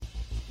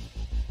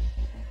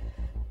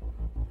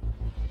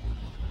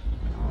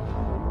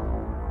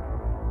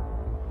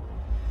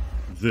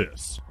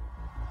This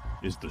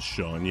is the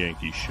Shawn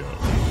Yankey Show.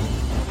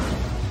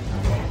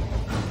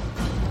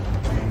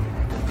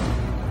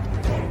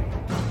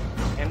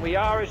 And we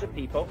are, as a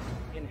people,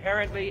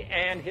 inherently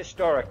and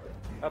historically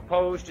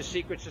opposed to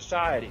secret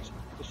societies,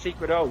 to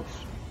secret oaths,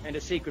 and to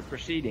secret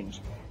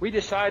proceedings. We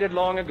decided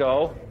long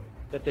ago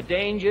that the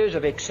dangers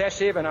of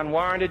excessive and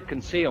unwarranted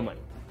concealment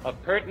of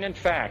pertinent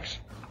facts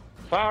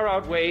far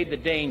outweighed the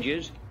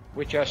dangers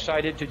which are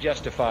cited to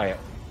justify it.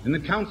 In the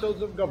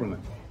councils of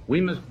government, we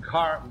must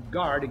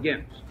guard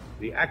against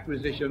the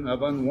acquisition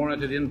of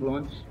unwarranted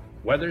influence,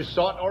 whether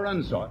sought or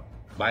unsought,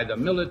 by the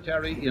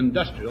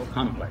military-industrial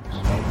complex.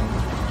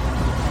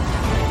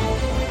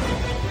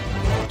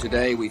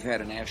 Today, we've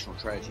had a national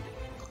tragedy.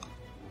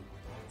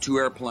 2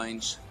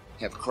 airplanes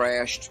have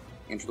crashed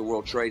into the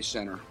World Trade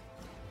Center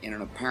in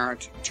an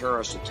apparent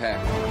terrorist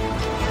attack.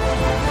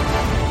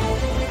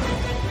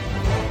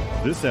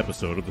 This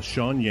episode of the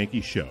Shawn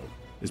Yankey Show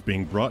is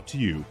being brought to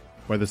you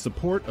by the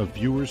support of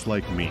viewers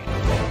like me.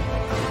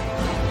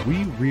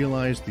 We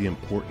realize the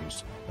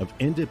importance of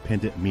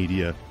independent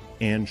media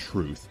and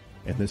truth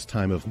in this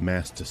time of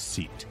mass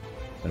deceit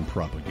and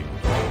propaganda.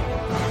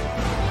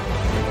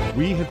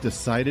 We have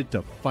decided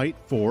to fight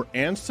for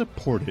and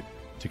support it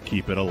to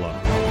keep it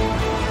alive.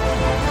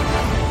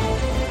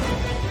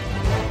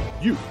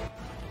 You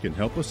can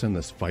help us in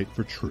this fight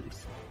for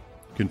truth.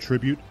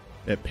 Contribute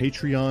at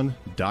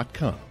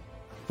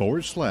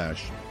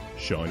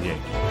patreon.com/Shawn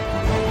Yankey.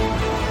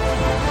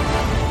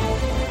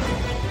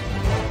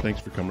 Thanks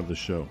for coming to the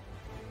show.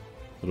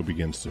 It'll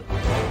begin soon.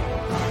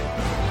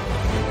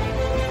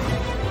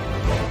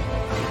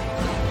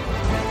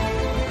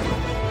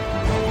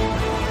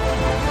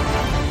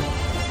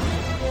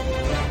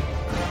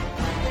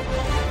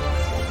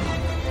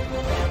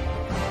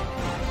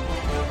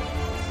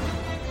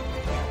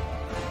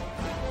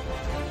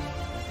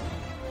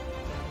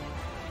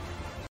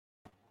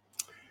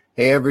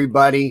 Hey,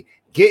 everybody,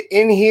 get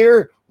in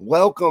here.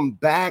 Welcome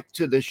back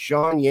to the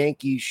Shawn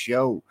Yankey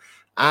Show.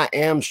 I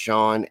am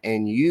Shawn,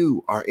 and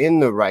you are in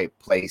the right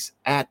place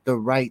at the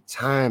right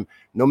time,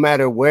 no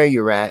matter where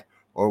you're at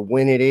or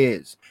when it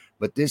is.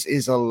 But this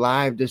is a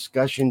live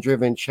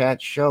discussion-driven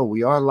chat show.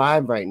 We are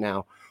live right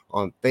now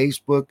on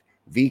Facebook,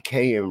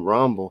 VK, and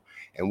Rumble,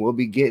 and we'll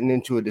be getting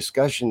into a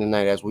discussion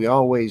tonight, as we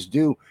always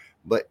do.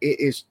 But it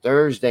is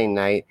Thursday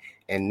night,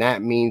 and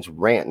that means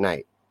rant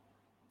night.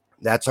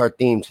 That's our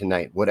theme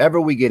tonight.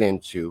 Whatever we get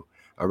into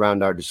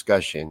around our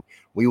discussion,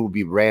 we will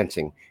be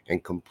ranting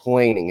and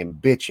complaining and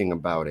bitching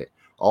about it.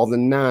 All the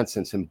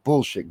nonsense and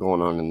bullshit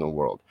going on in the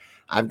world.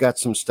 I've got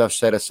some stuff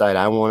set aside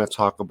I want to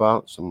talk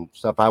about, some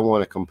stuff I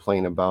want to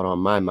complain about on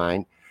my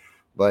mind.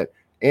 But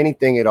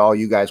anything at all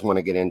you guys want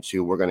to get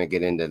into, we're going to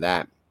get into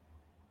that.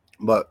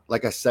 But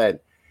like I said,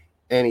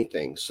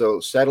 anything. So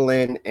settle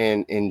in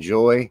and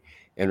enjoy,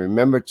 and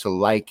remember to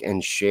like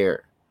and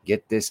share.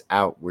 Get this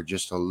out. We're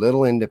just a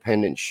little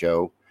independent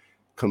show,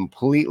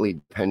 completely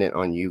dependent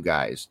on you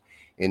guys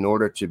in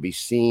order to be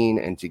seen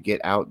and to get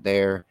out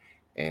there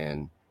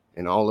and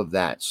all of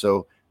that.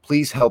 So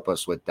please help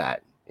us with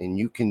that. And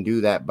you can do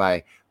that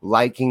by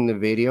liking the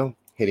video,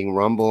 hitting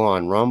Rumble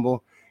on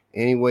Rumble,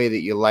 any way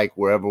that you like,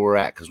 wherever we're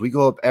at, because we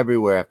go up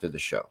everywhere after the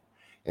show.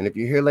 And if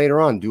you're here later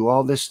on, do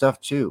all this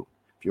stuff too.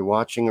 If you're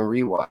watching a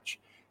rewatch,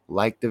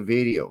 like the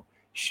video,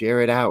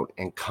 share it out,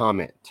 and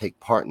comment. Take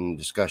part in the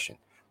discussion.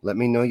 Let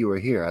me know you were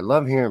here. I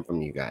love hearing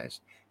from you guys,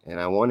 and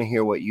I want to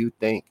hear what you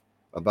think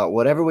about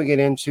whatever we get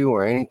into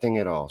or anything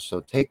at all. So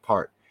take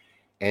part.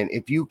 And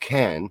if you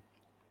can,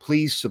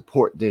 please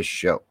support this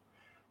show.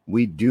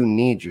 We do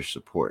need your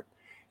support.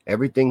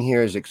 Everything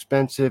here is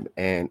expensive,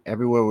 and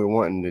everywhere we're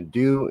wanting to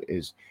do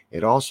is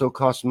it also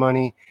costs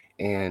money.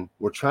 And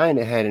we're trying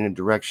to head in a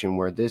direction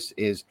where this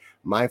is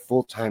my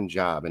full-time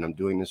job, and I'm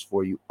doing this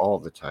for you all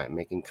the time,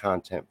 making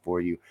content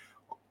for you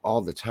all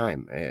the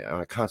time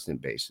on a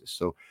constant basis.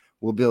 So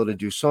we'll be able to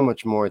do so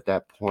much more at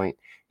that point.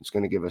 It's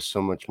going to give us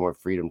so much more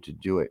freedom to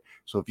do it.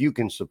 So if you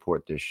can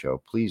support this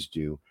show, please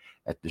do.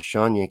 At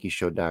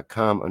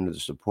theshawnyankeyshow.com, under the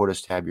Support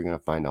Us tab, you're going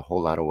to find a whole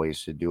lot of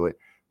ways to do it.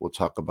 We'll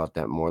talk about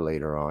that more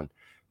later on.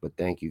 But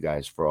thank you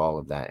guys for all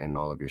of that and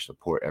all of your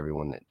support,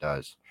 everyone that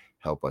does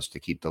help us to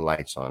keep the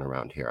lights on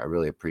around here. I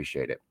really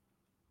appreciate it.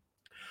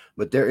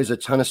 But there is a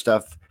ton of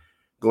stuff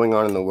going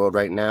on in the world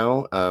right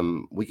now.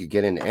 We could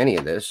get into any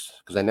of this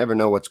because I never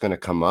know what's going to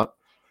come up.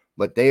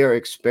 But they are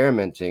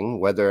experimenting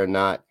whether or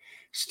not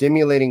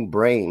stimulating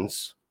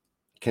brains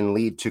can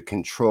lead to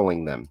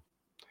controlling them.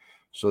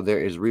 So there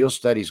is real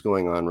studies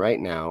going on right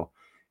now,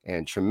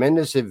 and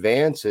tremendous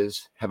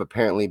advances have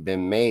apparently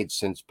been made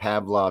since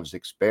Pavlov's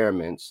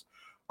experiments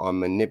on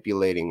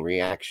manipulating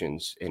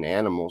reactions in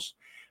animals.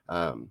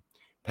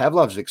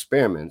 Pavlov's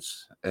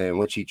experiments, in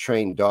which he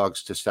trained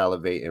dogs to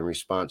salivate in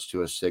response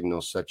to a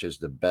signal such as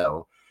the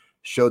bell,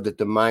 showed that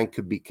the mind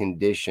could be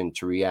conditioned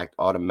to react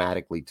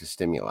automatically to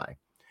stimuli.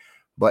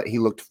 But he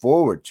looked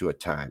forward to a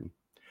time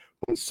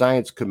when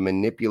science could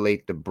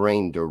manipulate the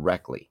brain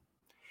directly.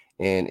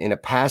 And in a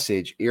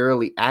passage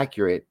eerily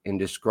accurate in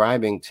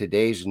describing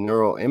today's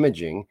neural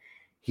imaging,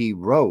 he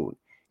wrote,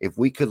 If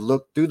we could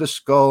look through the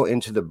skull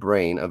into the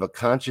brain of a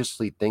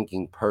consciously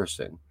thinking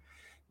person,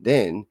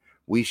 then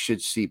we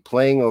should see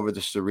playing over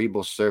the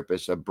cerebral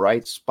surface a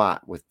bright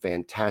spot with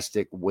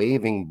fantastic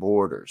waving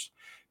borders,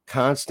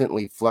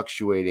 constantly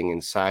fluctuating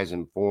in size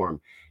and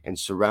form, and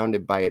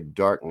surrounded by a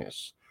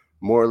darkness,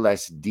 more or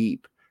less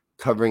deep,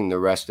 covering the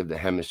rest of the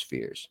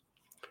hemispheres.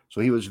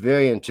 So he was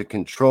very into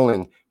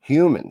controlling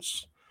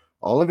humans.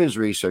 All of his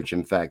research,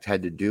 in fact,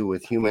 had to do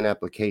with human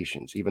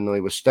applications, even though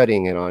he was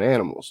studying it on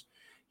animals.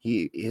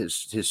 His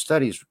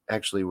studies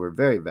actually were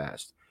very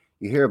vast.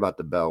 You hear about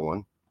the Bell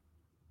one,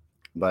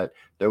 but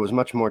there was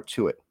much more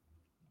to it.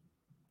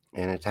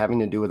 And it's having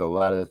to do with a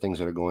lot of the things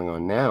that are going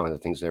on now and the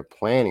things they're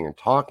planning and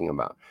talking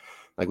about.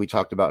 Like we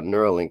talked about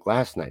Neuralink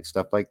last night,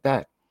 stuff like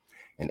that,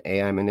 and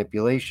AI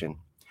manipulation.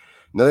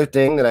 Another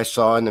thing that I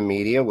saw in the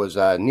media was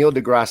Neil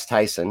deGrasse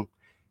Tyson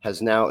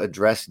has now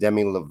addressed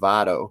Demi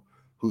Lovato,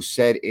 who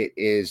said it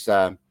is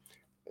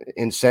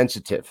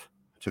insensitive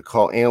to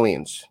call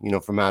aliens,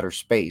 from outer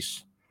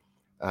space,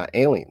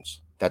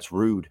 aliens. That's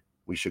rude.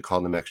 We should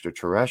call them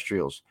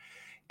extraterrestrials.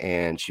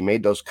 And she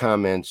made those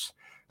comments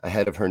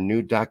ahead of her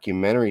new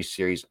documentary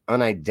series,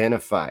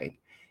 Unidentified,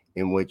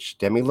 in which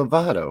Demi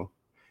Lovato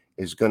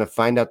is going to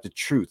find out the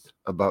truth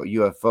about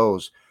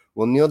UFOs.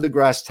 Well, Neil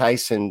deGrasse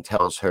Tyson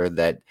tells her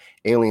that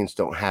aliens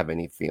don't have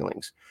any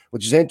feelings,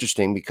 which is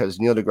interesting because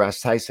Neil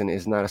deGrasse Tyson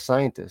is not a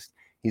scientist.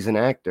 He's an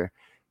actor.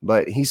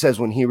 But he says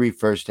when he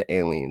refers to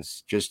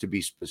aliens, just to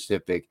be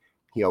specific,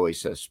 he always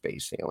says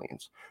space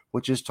aliens,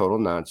 which is total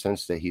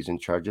nonsense that he's in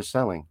charge of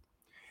selling.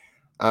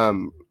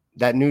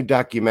 That new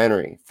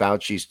documentary,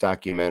 Fauci's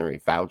documentary,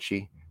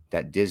 Fauci,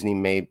 that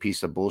Disney-made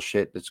piece of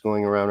bullshit that's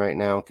going around right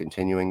now,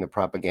 continuing the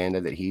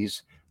propaganda that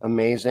he's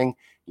amazing,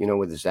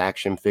 with his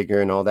action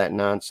figure and all that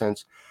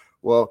nonsense.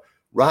 Well,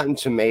 Rotten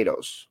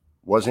Tomatoes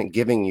wasn't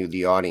giving you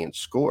the audience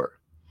score.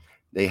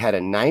 They had a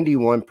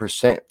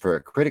 91% for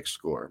a critic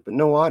score, but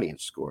no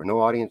audience score,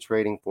 no audience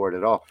rating for it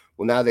at all.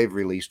 Well, now they've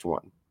released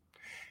one.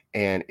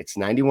 And it's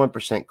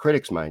 91%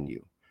 critics, mind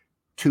you,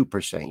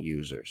 2%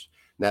 users.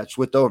 That's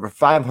with over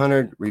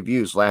 500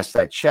 reviews last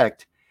I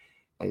checked.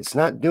 It's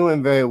not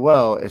doing very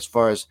well as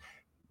far as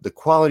the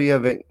quality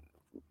of it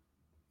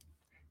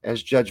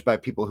as judged by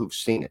people who've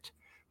seen it.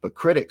 But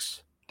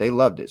critics, they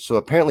loved it. So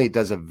apparently it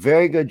does a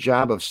very good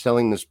job of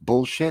selling this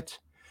bullshit,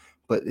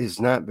 but is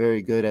not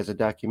very good as a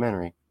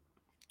documentary.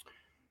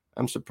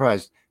 I'm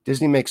surprised.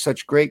 Disney makes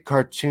such great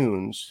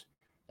cartoons.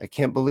 I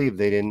can't believe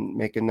they didn't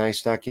make a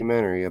nice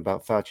documentary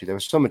about Fauci. There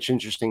was so much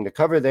interesting to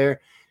cover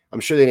there. I'm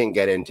sure they didn't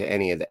get into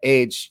any of the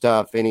AIDS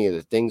stuff, any of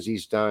the things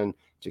he's done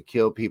to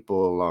kill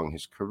people along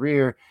his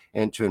career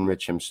and to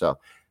enrich himself.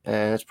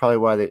 And that's probably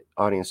why the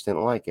audience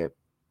didn't like it.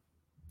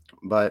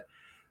 But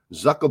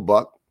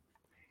Zuckerberg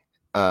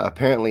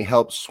apparently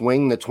helped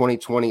swing the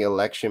 2020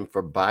 election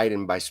for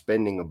Biden by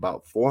spending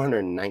about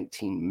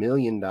 $419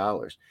 million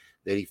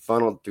that he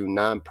funneled through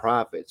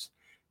nonprofits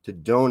to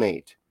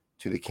donate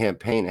to the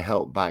campaign to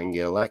help Biden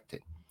get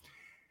elected.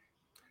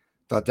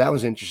 Thought that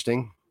was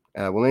interesting.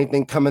 Will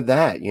anything come of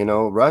that?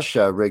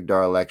 Russia rigged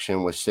our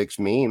election with 6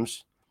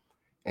 memes,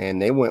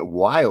 and they went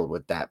wild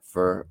with that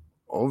for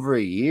over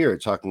a year,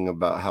 talking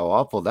about how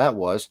awful that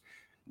was.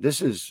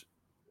 This is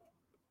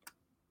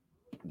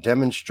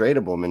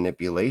demonstrable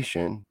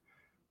manipulation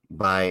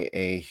by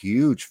a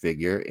huge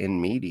figure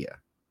in media.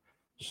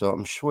 So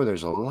I'm sure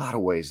there's a lot of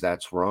ways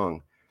that's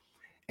wrong.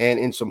 And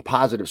in some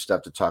positive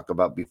stuff to talk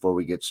about before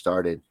we get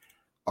started,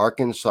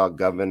 Arkansas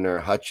Governor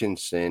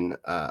Hutchinson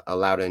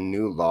allowed a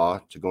new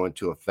law to go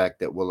into effect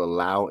that will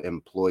allow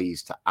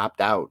employees to opt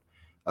out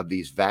of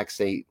these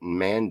vaccine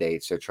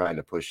mandates they're trying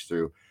to push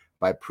through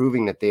by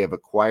proving that they have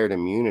acquired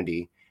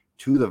immunity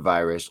to the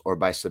virus or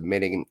by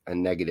submitting a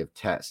negative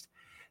test.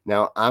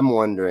 Now, I'm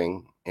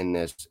wondering in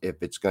this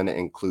if it's going to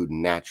include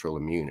natural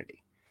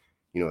immunity.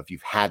 If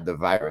you've had the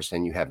virus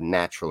and you have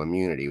natural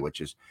immunity, which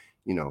is,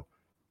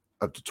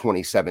 up to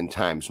 27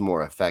 times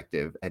more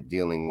effective at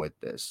dealing with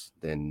this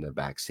than the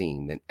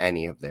vaccine, than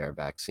any of their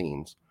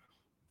vaccines.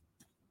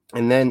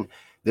 And then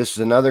this is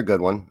another good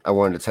one I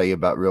wanted to tell you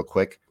about real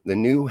quick. The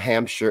New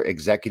Hampshire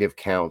Executive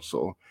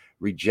Council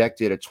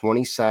rejected a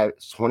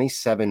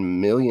 $27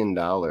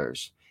 million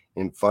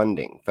in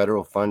funding,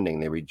 federal funding.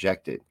 They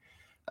rejected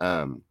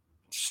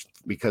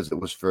because it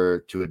was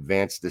to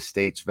advance the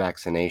state's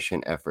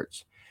vaccination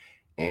efforts.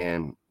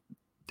 And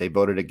they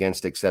voted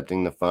against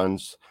accepting the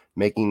funds,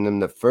 making them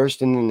the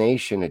first in the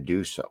nation to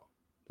do so,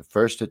 the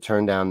first to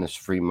turn down this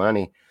free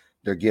money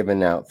they're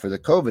giving out for the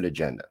COVID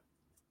agenda.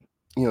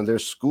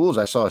 There's schools.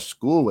 I saw a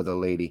school with a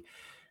lady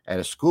at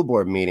a school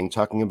board meeting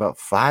talking about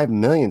 $5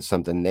 million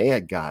something they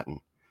had gotten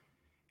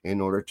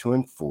in order to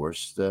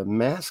enforce the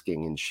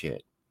masking and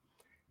shit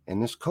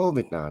and this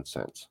COVID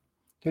nonsense.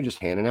 They're just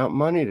handing out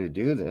money to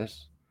do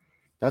this.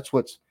 That's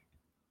what's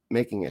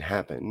making it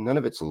happen. None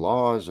of it's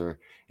laws or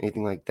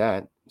anything like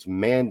that. It's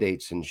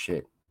mandates and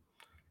shit.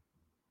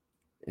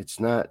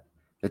 It's not,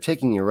 they're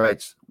taking your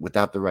rights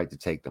without the right to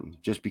take them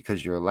just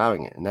because you're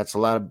allowing it. And that's a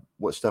lot of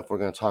what stuff we're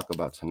going to talk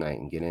about tonight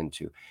and get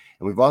into.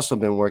 And we've also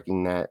been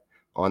working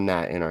on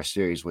that in our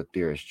series with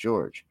Dearest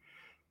George.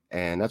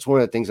 And that's one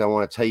of the things I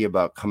want to tell you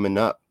about coming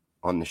up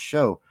on the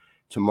show.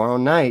 Tomorrow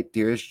night,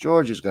 Dearest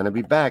George is going to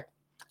be back,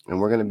 and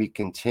we're going to be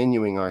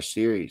continuing our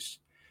series,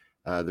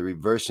 the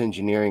reverse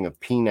engineering of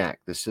PNAC,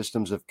 the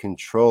systems of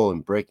control,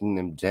 and breaking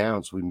them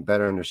down so we can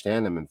better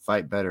understand them and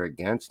fight better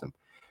against them.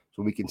 So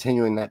we'll be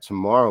continuing that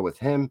tomorrow with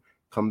him.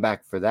 Come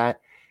back for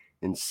that.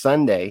 And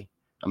Sunday,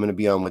 I'm going to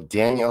be on with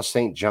Danielle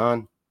St.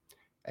 John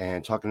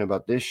and talking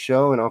about this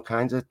show and all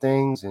kinds of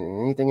things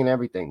and anything and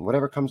everything,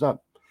 whatever comes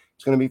up.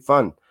 It's going to be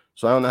fun.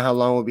 So I don't know how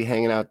long we'll be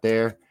hanging out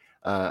there.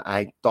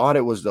 I thought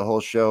it was the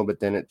whole show, but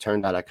then it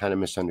turned out I kind of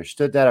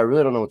misunderstood that. I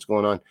really don't know what's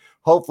going on.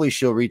 Hopefully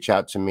she'll reach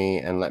out to me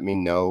and let me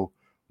know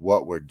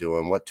what we're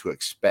doing, what to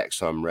expect,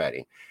 so I'm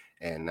ready.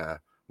 And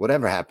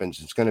whatever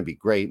happens, it's going to be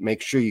great.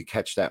 Make sure you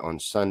catch that on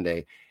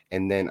Sunday.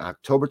 And then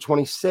October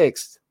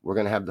 26th, we're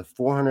going to have the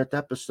 400th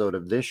episode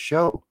of this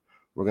show.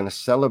 We're going to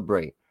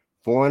celebrate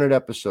 400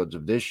 episodes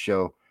of this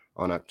show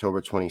on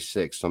October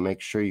 26th. So make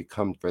sure you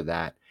come for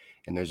that.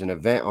 And there's an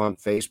event on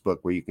Facebook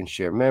where you can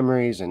share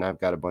memories. And I've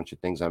got a bunch of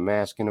things I'm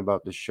asking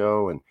about the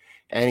show and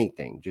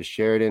anything. Just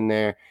share it in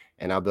there.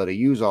 And I'll be able to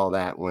use all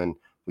that when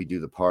we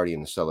do the party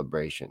and the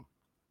celebration.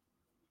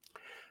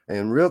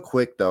 And real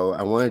quick, though,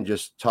 I want to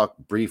just talk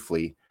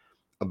briefly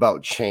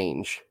about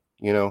change,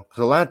 because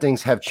a lot of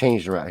things have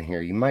changed around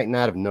here. You might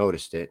not have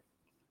noticed it.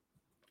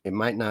 It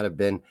might not have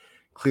been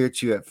clear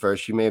to you at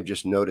first. You may have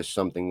just noticed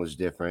something was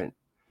different.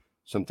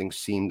 Something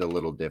seemed a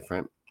little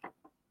different.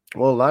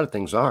 Well, a lot of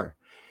things are.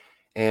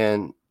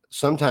 And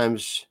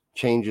sometimes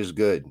change is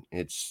good.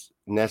 It's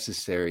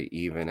necessary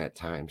even at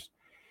times.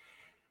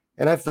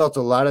 And I felt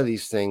a lot of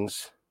these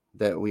things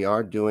that we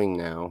are doing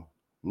now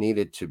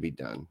needed to be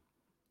done.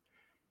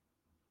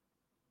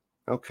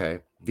 Okay,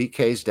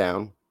 VK's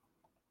down.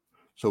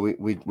 So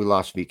we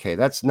lost VK.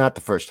 That's not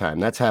the first time.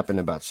 That's happened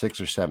about 6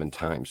 or 7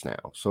 times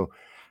now. So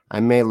I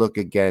may look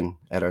again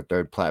at our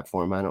third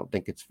platform. I don't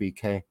think it's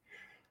VK.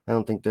 I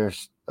don't think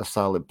there's a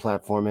solid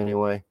platform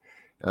anyway.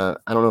 I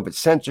don't know if it's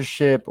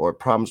censorship or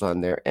problems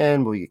on their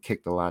end. We'll get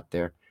kicked a lot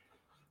there.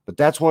 But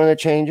that's one of the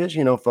changes,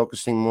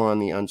 focusing more on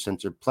the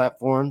uncensored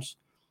platforms.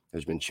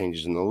 There's been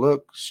changes in the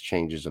looks,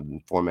 changes of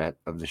the format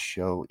of the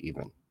show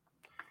even,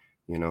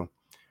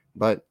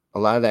 But a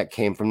lot of that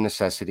came from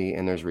necessity,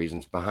 and there's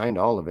reasons behind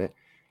all of it,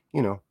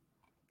 And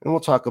we'll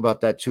talk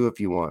about that too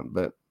if you want.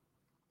 But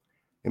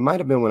it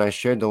might have been when I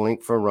shared the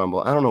link for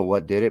Rumble. I don't know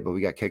what did it, but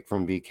we got kicked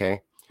from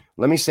VK.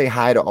 Let me say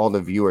hi to all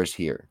the viewers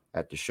here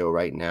at the show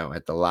right now,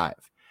 at the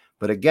live.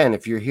 But again,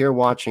 if you're here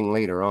watching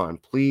later on,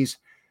 please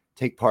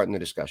take part in the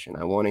discussion.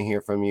 I want to hear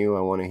from you.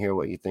 I want to hear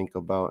what you think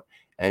about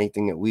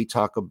anything that we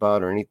talk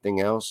about or anything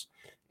else.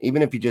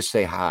 Even if you just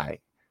say hi,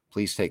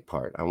 please take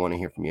part. I want to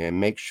hear from you. And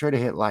make sure to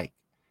hit like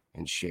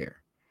and share.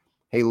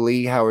 Hey,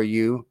 Lee, how are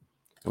you?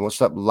 And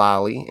what's up,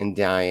 Lolly and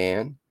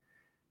Diane?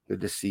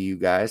 Good to see you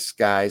guys.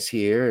 Sky's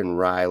here and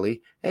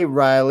Riley. Hey,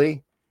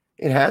 Riley,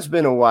 it has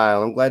been a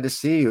while. I'm glad to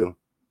see you.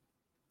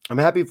 I'm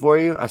happy for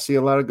you. I see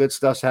a lot of good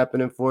stuff's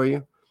happening for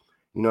you.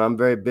 I'm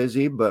very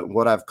busy, but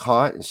what I've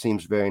caught, it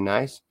seems very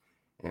nice.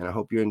 And I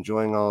hope you're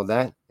enjoying all of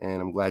that. And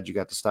I'm glad you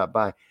got to stop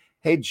by.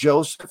 Hey,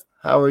 Joseph,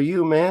 how are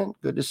you, man?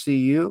 Good to see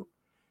you.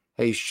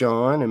 Hey,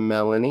 Shawn and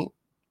Melanie.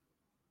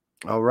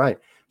 All right.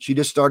 She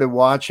just started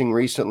watching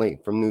recently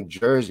from New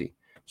Jersey.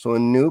 So a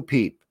new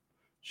peep.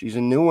 She's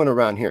a new one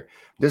around here.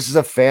 This is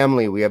a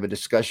family. We have a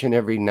discussion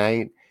every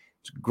night.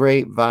 It's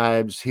great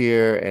vibes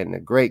here and a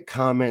great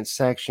comment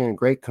section,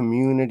 great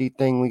community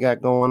thing we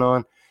got going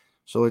on.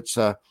 So it's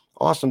an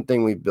awesome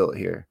thing we built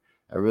here.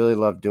 I really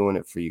love doing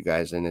it for you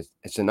guys. And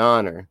it's an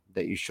honor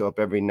that you show up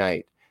every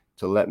night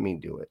to let me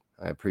do it.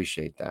 I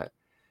appreciate that.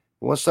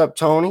 What's up,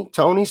 Tony?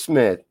 Tony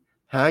Smith.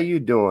 How you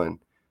doing?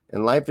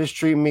 And life is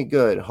treating me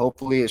good.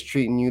 Hopefully it's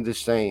treating you the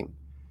same.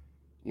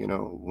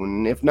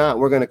 If not,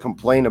 we're going to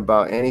complain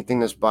about anything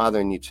that's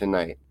bothering you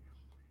tonight.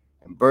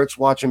 And Bert's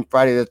watching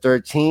Friday the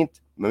 13th.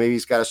 Maybe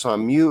he's got us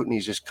on mute and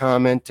he's just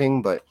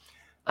commenting, but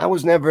I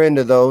was never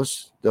into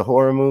those, the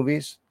horror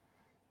movies.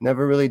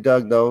 Never really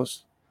dug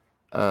those.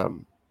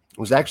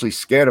 Was actually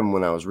scared of them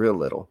when I was real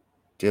little.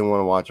 Didn't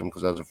want to watch them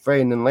because I was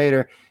afraid. And then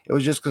later, it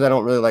was just because I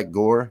don't really like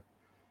gore.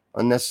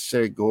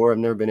 Unnecessary gore. I've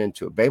never been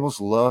into it. Babels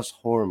loves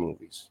horror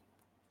movies.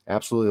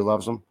 Absolutely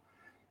loves them.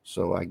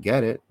 So I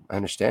get it. I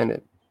understand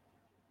it.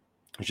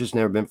 It's just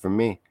never been for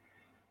me.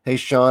 Hey,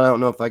 Shawn, I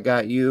don't know if I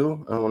got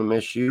you. I don't want to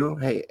miss you.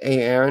 Hey,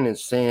 Aaron and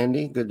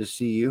Sandy. Good to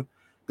see you.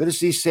 Good to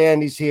see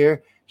Sandy's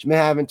here. She's been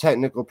having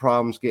technical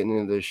problems getting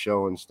into this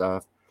show and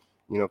stuff,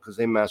 because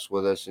they mess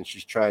with us, and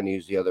she's trying to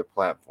use the other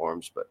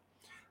platforms. But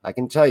I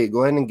can tell you,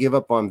 go ahead and give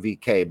up on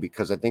VK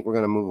because I think we're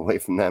going to move away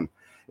from them.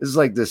 This is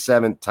like the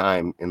 7th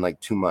time in like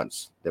 2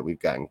 months that we've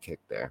gotten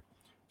kicked there.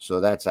 So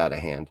that's out of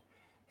hand.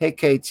 Hey,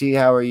 KT,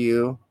 how are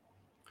you?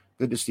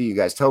 Good to see you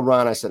guys. Tell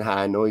Ron I said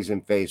hi. I know he's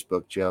in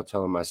Facebook jail.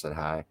 Tell him I said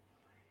hi.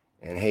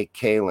 And hey,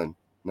 Kaylin,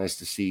 nice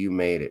to see you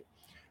made it.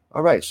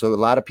 All right, so a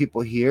lot of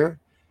people here.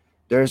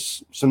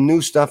 There's some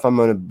new stuff I'm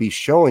going to be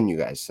showing you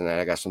guys tonight.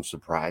 I got some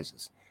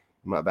surprises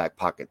in my back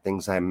pocket,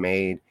 things I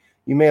made.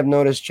 You may have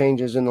noticed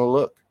changes in the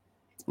look,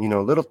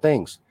 little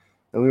things.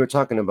 And we were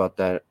talking about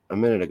that a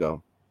minute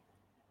ago.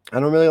 I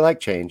don't really like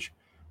change,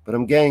 but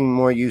I'm getting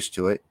more used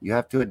to it. You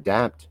have to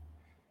adapt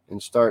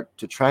and start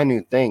to try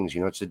new things.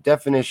 It's the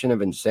definition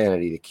of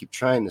insanity to keep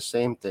trying the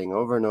same thing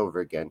over and over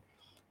again,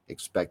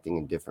 expecting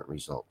a different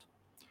result.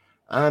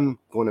 I'm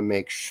going to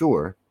make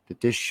sure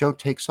that this show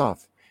takes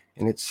off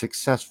and it's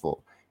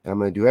successful. And I'm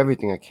going to do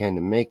everything I can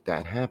to make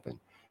that happen.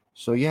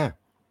 So, yeah,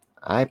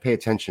 I pay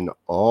attention to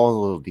all the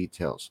little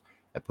details.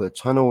 I put a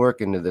ton of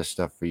work into this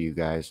stuff for you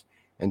guys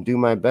and do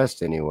my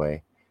best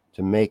anyway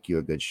to make you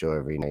a good show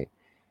every night.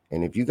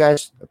 And if you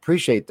guys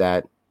appreciate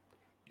that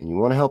and you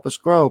want to help us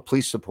grow,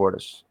 please support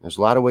us. There's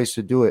a lot of ways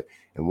to do it.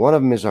 And one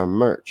of them is our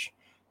merch.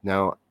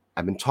 Now,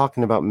 I've been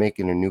talking about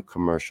making a new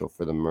commercial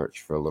for the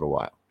merch for a little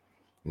while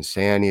and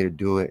saying I need to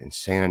do it and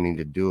saying I need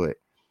to do it.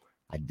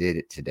 I did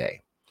it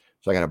today.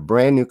 So I got a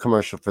brand new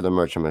commercial for the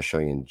merch I'm going to show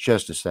you in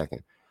just a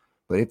second.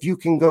 But if you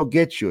can go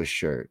get you a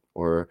shirt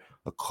or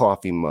a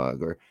coffee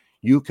mug, or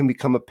you can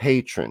become a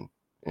patron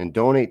and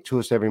donate to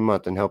us every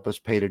month and help us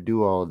pay to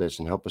do all of this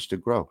and help us to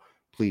grow,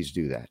 please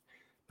do that.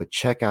 But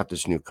check out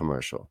this new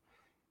commercial.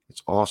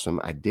 It's awesome.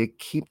 I did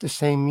keep the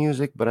same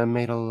music, but I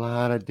made a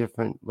lot of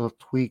different little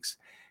tweaks,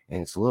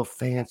 and it's a little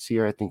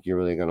fancier. I think you're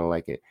really going to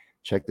like it.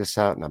 Check this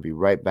out, and I'll be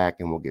right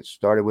back, and we'll get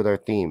started with our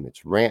theme.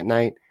 It's Rant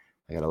Night.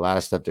 I got a lot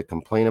of stuff to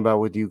complain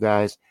about with you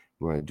guys.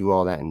 We're going to do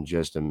all that in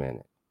just a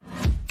minute.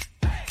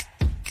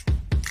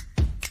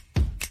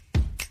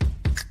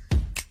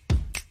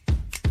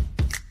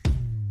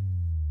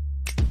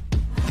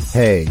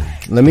 Hey,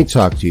 let me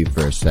talk to you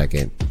for a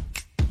second.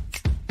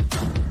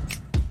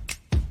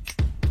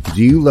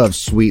 Do you love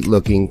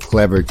sweet-looking,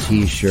 clever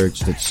t-shirts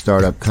that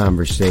start up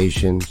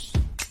conversations?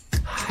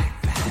 High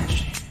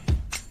fashion.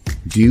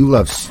 Do you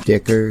love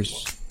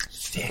stickers?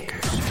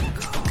 Stickers are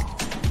cool.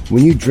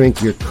 When you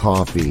drink your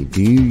coffee,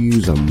 do you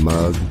use a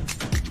mug?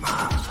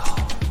 Mugs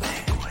hold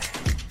liquid.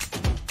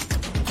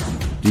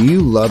 Do you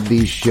love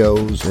these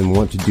shows and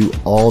want to do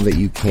all that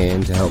you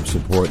can to help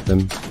support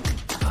them?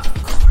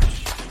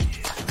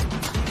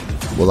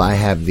 Well, I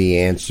have the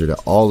answer to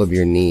all of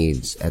your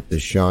needs at the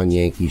Shawn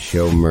Yankey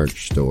Show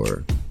merch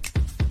store.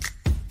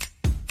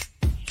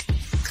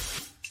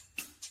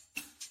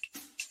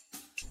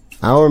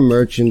 Our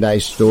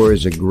merchandise store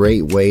is a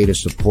great way to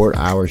support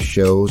our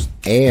shows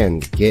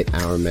and get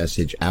our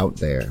message out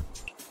there.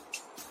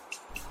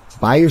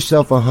 Buy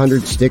yourself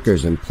 100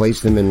 stickers and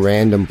place them in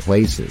random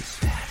places.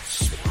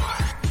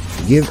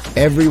 Give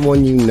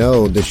everyone you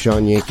know the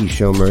Shawn Yankey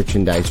Show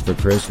merchandise for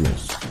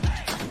Christmas.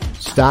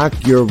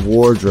 Stock your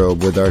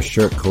wardrobe with our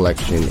shirt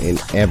collection in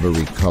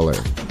every color.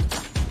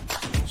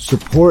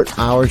 Support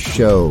our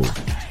show.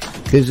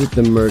 Visit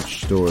the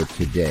merch store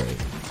today.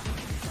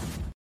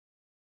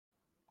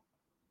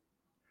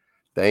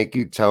 Thank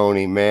you,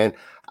 Tony, man.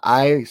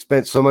 I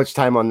spent so much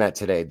time on that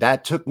today.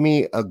 That took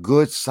me a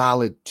good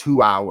solid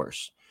 2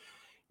 hours.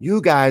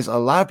 You guys, a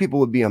lot of people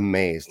would be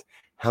amazed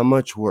how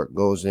much work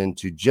goes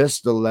into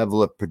just the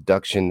level of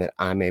production that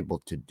I'm able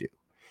to do.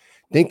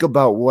 Think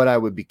about what I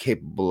would be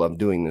capable of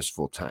doing this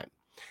full time.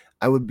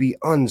 I would be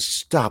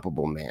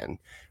unstoppable, man.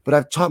 But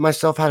I've taught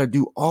myself how to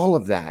do all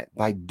of that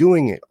by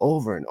doing it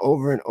over and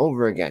over and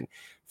over again,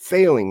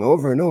 failing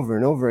over and over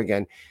and over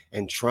again,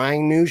 and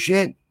trying new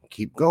shit.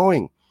 Keep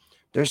going.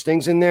 There's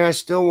things in there I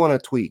still want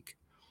to tweak,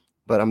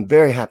 but I'm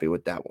very happy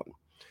with that one.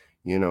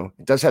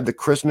 It does have the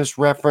Christmas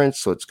reference,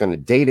 so it's going to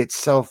date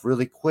itself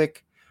really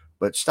quick.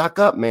 But stock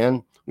up,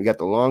 man. We got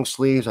the long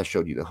sleeves. I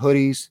showed you the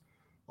hoodies.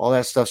 All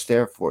that stuff's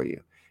there for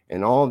you.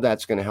 And all of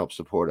that's going to help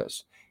support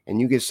us. And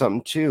you get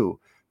something too.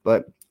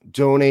 But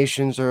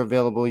donations are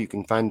available. You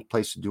can find a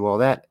place to do all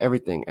that,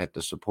 everything at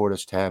the Support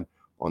Us tab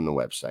on the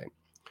website.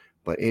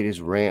 But it is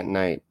rant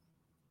night.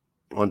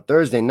 On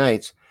Thursday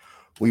nights,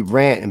 we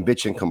rant and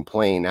bitch and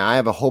complain. Now, I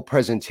have a whole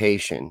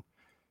presentation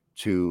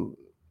to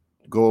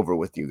go over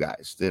with you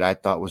guys that I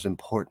thought was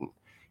important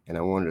and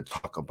I wanted to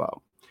talk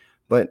about.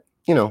 But,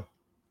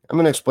 I'm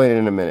going to explain it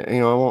in a minute.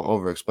 I won't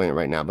over-explain it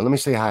right now. But let me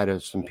say hi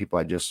to some people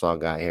I just saw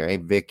got here. Hey,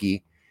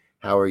 Vicky.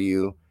 How are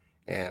you?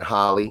 And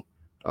Holly.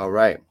 All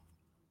right.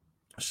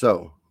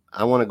 So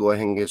I want to go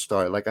ahead and get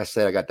started. Like I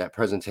said, I got that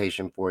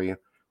presentation for you.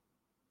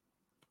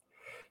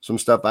 Some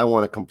stuff I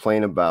want to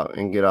complain about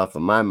and get off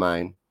of my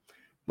mind.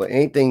 But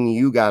anything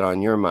you got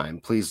on your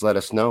mind, please let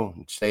us know.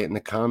 Say it in the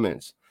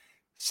comments.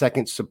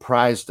 Second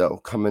surprise, though,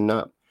 coming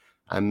up.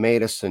 I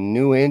made us a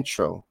new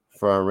intro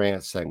for our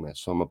rant segment.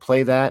 So I'm going to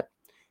play that,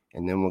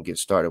 and then we'll get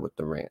started with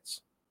the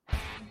rants.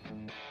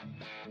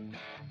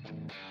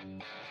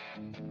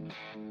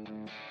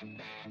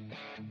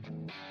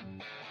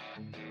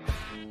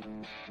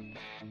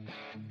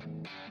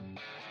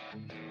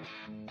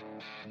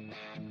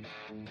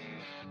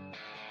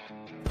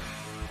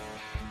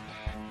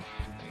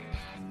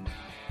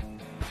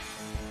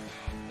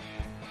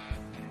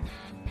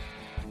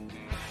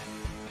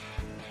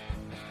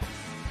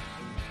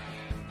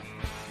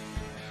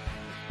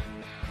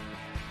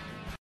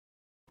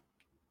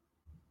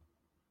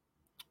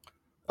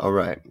 All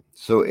right,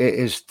 so it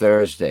is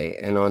Thursday,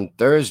 and on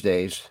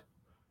Thursdays,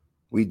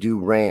 we do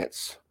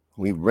rants.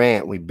 We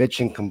rant, we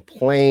bitch and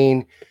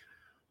complain.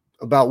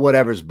 about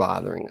whatever's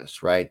bothering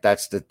us, right?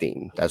 That's the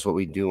theme. That's what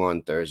we do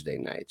on Thursday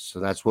nights. So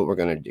that's what we're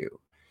going to do.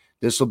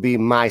 This will be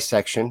my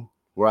section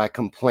where I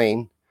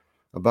complain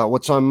about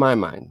what's on my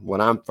mind, what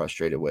I'm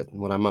frustrated with,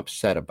 what I'm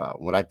upset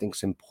about, what I think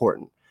is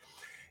important.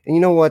 And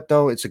you know what,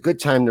 though? It's a good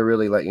time to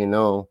really let you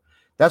know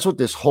that's what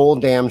this whole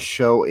damn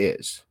show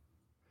is.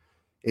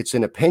 It's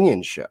an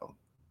opinion show.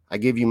 I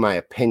give you my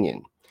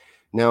opinion.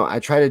 Now, I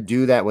try to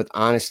do that with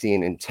honesty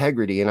and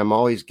integrity, and I'm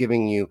always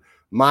giving you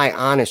my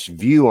honest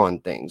view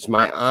on things,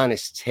 my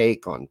honest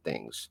take on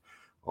things.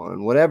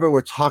 On whatever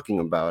we're talking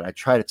about, I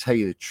try to tell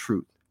you the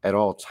truth at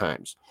all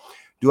times.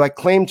 Do I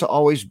claim to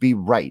always be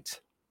right?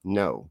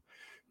 No.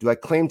 Do I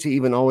claim to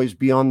even always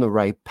be on the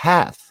right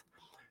path?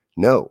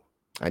 No,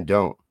 I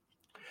don't.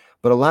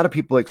 But a lot of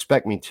people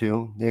expect me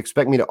to. They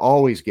expect me to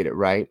always get it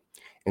right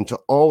and to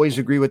always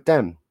agree with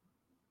them.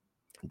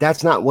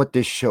 That's not what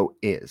this show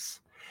is.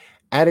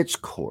 At its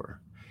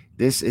core,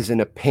 this is an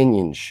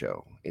opinion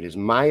show. It is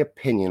my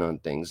opinion on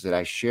things that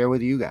I share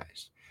with you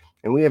guys,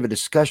 and we have a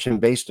discussion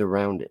based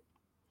around it.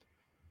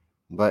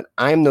 But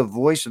I'm the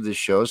voice of the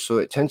show, so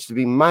it tends to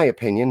be my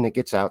opinion that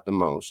gets out the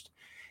most.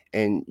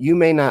 And you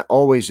may not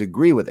always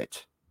agree with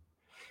it.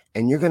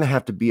 And you're going to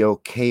have to be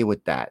okay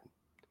with that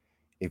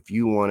if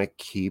you want to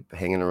keep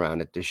hanging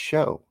around at this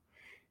show.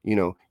 You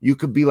know, you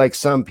could be like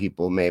some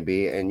people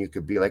maybe, and you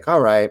could be like, all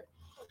right,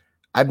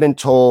 I've been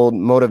told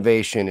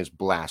motivation is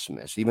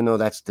blasphemous, even though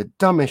that's the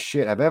dumbest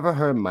shit I've ever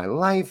heard in my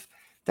life.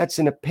 That's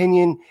an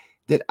opinion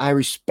that I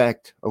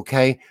respect,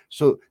 okay?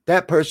 So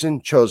that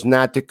person chose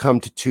not to come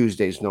to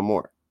Tuesdays no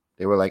more.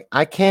 They were like,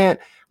 I can't.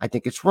 I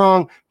think it's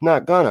wrong.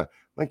 Not gonna.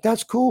 Like,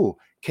 that's cool.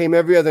 Came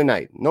every other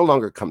night. No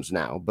longer comes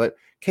now, but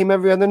came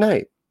every other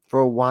night for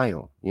a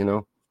while, you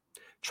know?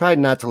 Tried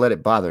not to let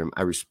it bother him.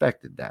 I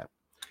respected that.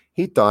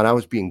 He thought I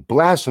was being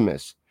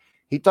blasphemous.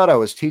 He thought I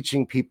was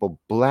teaching people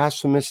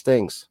blasphemous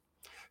things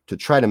to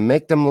try to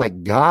make them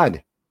like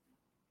God.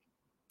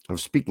 I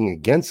was speaking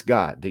against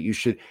God, that you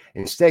should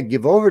instead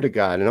give over to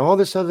God, and all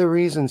this other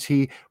reasons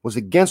he was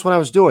against what I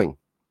was doing.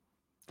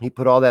 He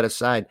put all that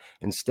aside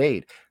and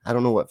stayed. I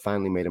don't know what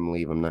finally made him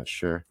leave. I'm not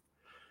sure.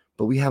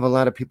 But we have a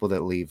lot of people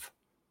that leave.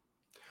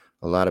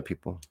 A lot of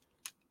people.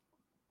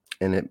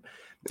 And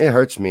it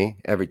hurts me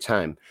every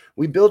time.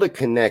 We build a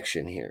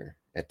connection here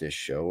at this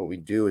show. What we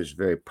do is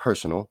very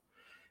personal.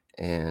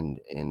 And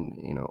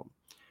you know,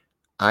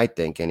 I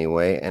think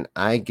anyway, and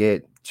I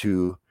get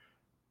to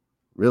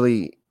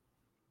really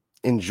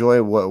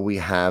enjoy what we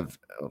have.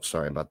 Oh,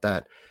 sorry about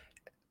that.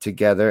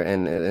 Together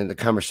and the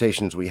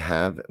conversations we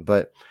have.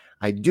 But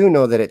I do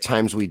know that at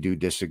times we do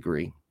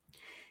disagree.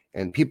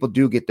 And people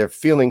do get their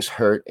feelings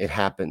hurt. It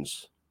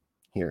happens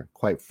here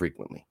quite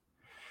frequently.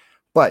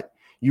 But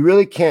you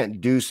really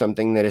can't do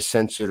something that is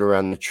centered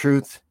around the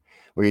truth,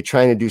 where you're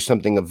trying to do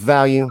something of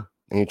value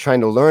and you're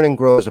trying to learn and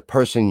grow as a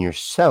person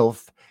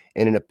yourself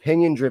in an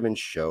opinion-driven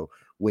show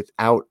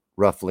without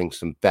ruffling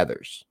some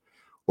feathers,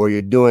 or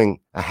you're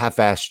doing a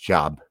half-assed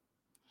job.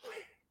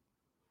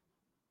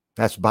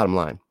 That's the bottom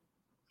line.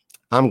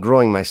 I'm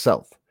growing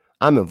myself.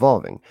 I'm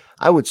evolving.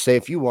 I would say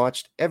if you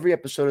watched every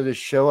episode of this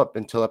show up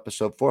until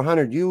episode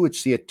 400, you would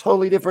see a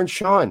totally different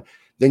Shawn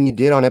than you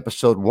did on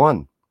episode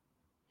 1.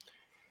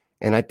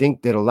 And I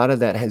think that a lot of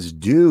that has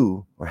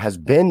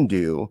been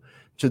due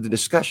to the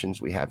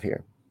discussions we have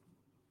here.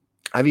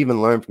 I've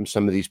even learned from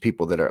some of these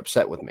people that are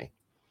upset with me.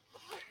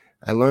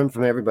 I learn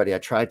from everybody. I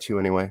try to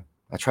anyway.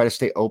 I try to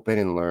stay open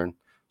and learn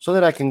so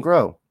that I can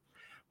grow.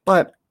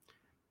 But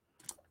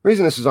the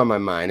reason this is on my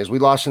mind is we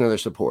lost another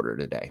supporter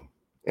today,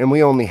 and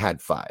we only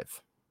had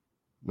 5.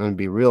 I'm going to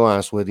be real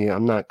honest with you.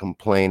 I'm not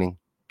complaining.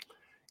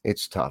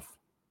 It's tough.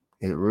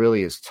 It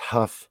really is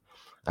tough.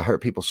 I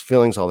hurt people's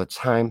feelings all the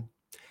time.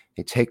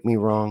 They take me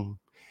wrong.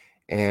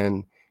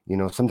 And, you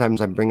know,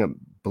 sometimes I bring up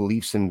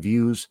beliefs and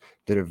views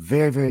that are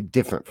very, very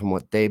different from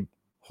what they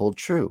hold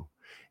true.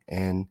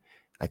 And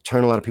I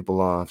turn a lot of people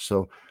off.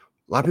 So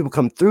a lot of people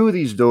come through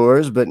these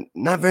doors, but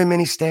not very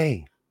many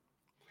stay.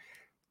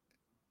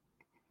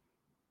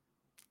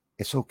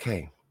 It's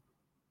okay,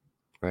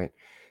 right?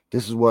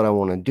 This is what I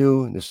want to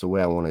do. This is the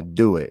way I want to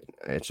do it.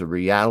 It's a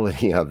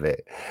reality of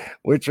it.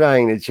 We're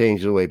trying to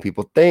change the way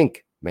people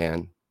think,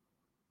 man,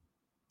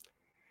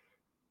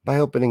 by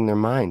opening their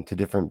mind to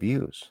different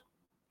views.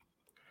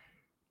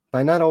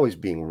 By not always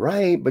being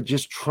right, but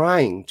just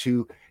trying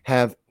to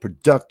have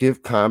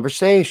productive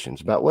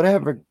conversations about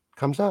whatever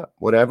comes up,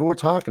 whatever we're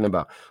talking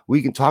about.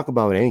 We can talk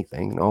about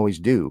anything and always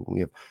do. We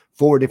have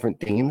 4 different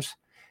themes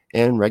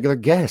and regular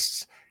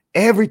guests.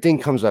 Everything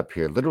comes up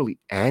here, literally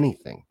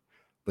anything,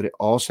 but it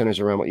all centers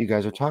around what you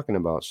guys are talking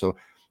about. So,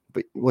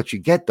 but what you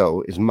get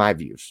though is my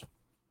views,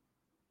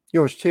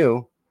 yours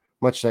too,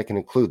 much as I can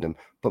include them,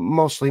 but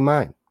mostly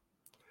mine.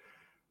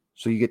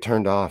 So you get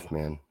turned off,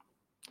 man,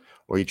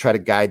 or you try to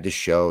guide the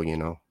show. You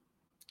know,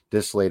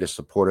 this latest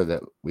supporter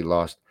that we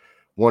lost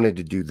wanted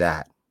to do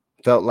that.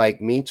 Felt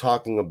like me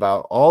talking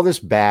about all this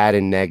bad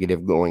and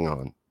negative going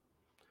on.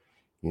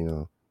 You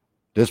know,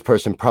 this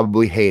person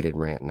probably hated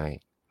Rant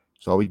Night.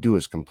 So all we do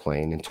is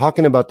complain, and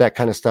talking about that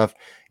kind of stuff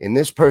in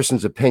this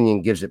person's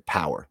opinion gives it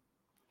power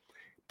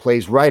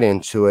plays right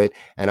into it,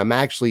 and I'm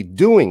actually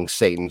doing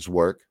Satan's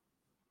work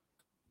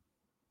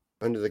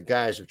under the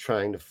guise of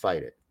trying to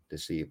fight it,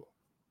 this evil.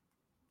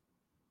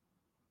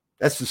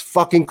 That's as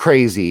fucking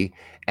crazy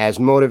as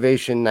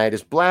Motivation Night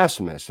is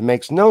blasphemous. It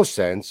makes no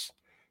sense.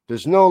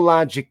 There's no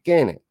logic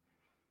in it.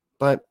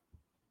 But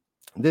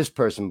this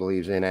person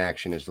believes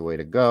inaction is the way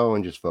to go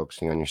and just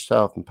focusing on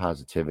yourself and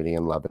positivity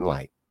and love and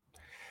light.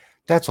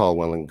 That's all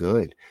well and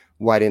good.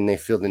 Why didn't they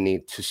feel the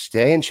need to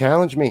stay and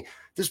challenge me?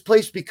 This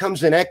place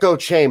becomes an echo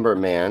chamber,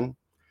 man.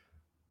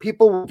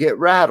 People will get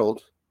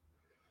rattled.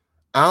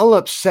 I'll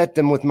upset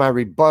them with my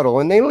rebuttal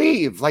and they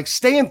leave. Like,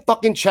 stay and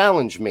fucking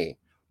challenge me.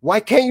 Why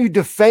can't you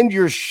defend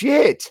your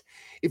shit?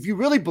 If you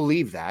really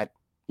believe that,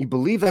 you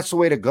believe that's the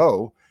way to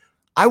go,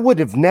 I would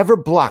have never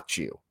blocked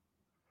you.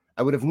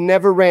 I would have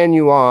never ran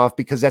you off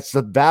because that's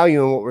the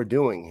value in what we're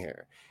doing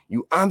here.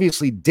 You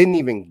obviously didn't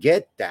even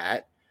get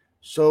that.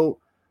 So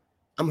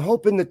I'm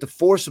hoping that the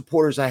 4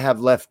 supporters I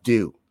have left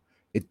do.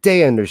 That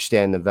they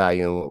understand the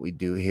value in what we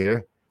do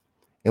here.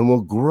 And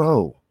we'll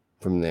grow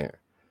from there.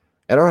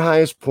 At our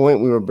highest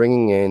point, we were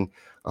bringing in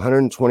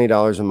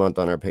 $120 a month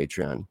on our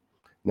Patreon.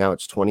 Now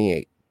it's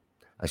 $28.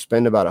 I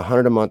spend about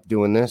 $100 a month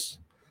doing this.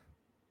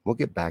 We'll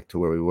get back to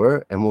where we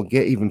were, and we'll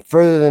get even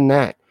further than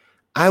that.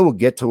 I will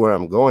get to where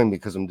I'm going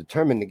because I'm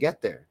determined to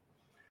get there.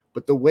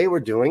 But the way we're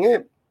doing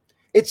it,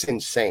 it's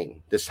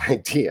insane. This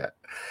idea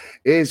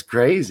is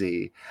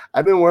crazy.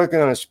 I've been working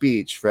on a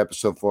speech for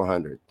episode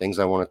 400, things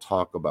I want to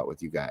talk about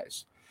with you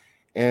guys.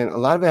 And a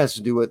lot of it has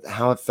to do with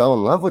how I fell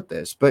in love with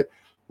this. But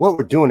what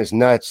we're doing is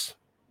nuts.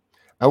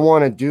 I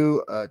want to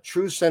do a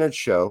truth-centered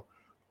show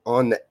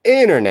on the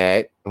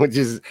internet, which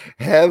is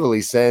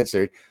heavily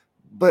censored.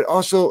 But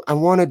also, I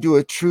want to do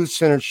a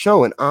truth-centered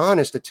show, an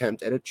honest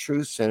attempt at a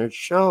truth-centered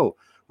show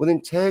with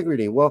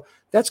integrity. Well,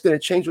 that's going to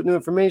change with new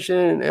information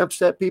and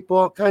upset people,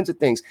 all kinds of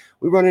things.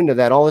 We run into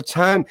that all the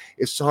time.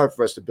 It's hard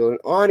for us to build an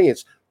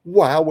audience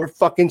while we're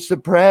fucking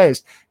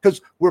suppressed because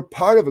we're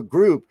part of a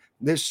group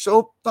that's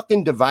so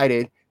fucking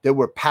divided that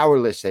we're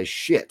powerless as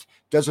shit.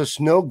 Does us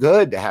no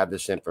good to have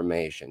this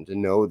information, to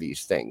know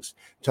these things,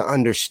 to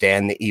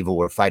understand the evil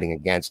we're fighting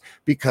against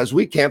because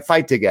we can't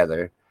fight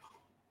together.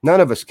 None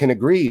of us can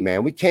agree,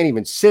 man. We can't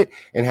even sit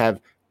and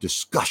have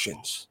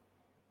discussions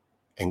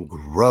and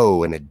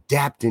grow and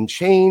adapt and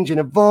change and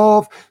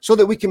evolve so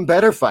that we can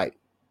better fight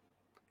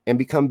and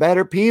become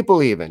better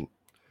people even.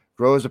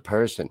 Grow as a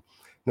person.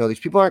 No, these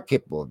people aren't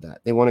capable of that.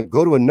 They want to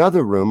go to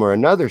another room or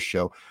another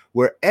show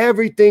where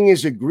everything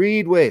is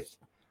agreed with.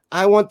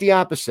 I want the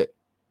opposite.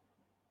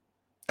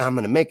 I'm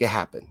going to make it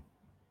happen.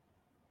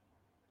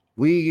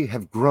 We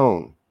have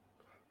grown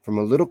from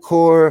a little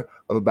core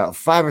of about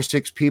 5 or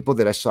 6 people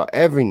that I saw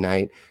every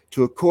night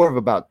to a core of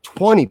about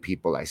 20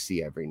 people I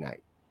see every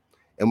night.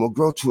 And we'll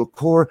grow to a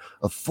core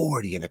of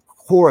 40 and a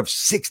core of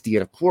 60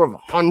 and a core of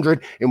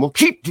 100. And we'll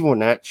keep doing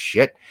that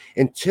shit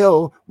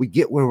until we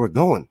get where we're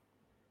going.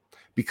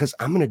 Because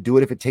I'm going to do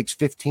it if it takes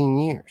 15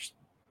 years.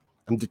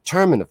 I'm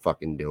determined to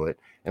fucking do it.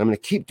 And I'm going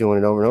to keep doing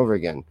it over and over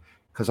again.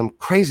 Because I'm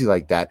crazy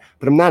like that.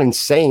 But I'm not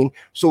insane.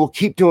 So we'll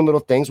keep doing little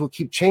things. We'll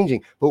keep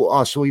changing. But we'll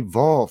also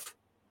evolve.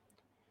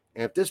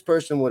 And if this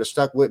person would have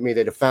stuck with me,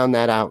 they'd have found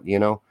that out, you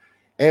know.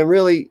 And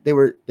really, they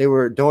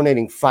were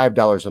donating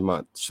 $5 a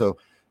month. So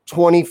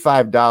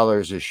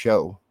 $25 a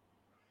show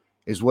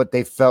is what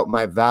they felt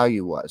my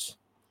value was.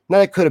 Now,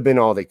 that could have been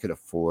all they could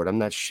afford. I'm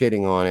not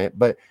shitting on it.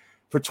 But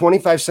for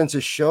 25 cents a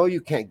show,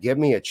 you can't give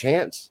me a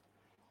chance.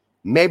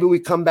 Maybe we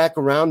come back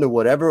around to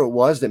whatever it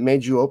was that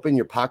made you open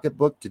your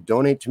pocketbook to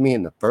donate to me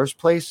in the first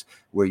place,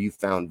 where you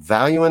found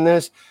value in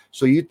this.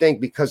 So you think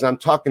because I'm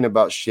talking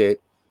about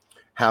shit,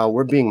 how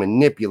we're being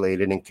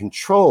manipulated and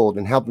controlled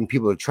and helping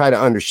people to try to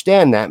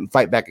understand that and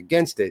fight back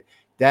against it,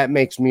 that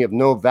makes me of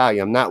no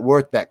value. I'm not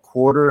worth that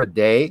quarter a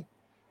day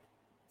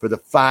for the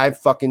 5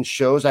 fucking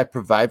shows I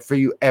provide for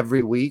you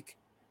every week.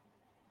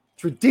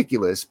 It's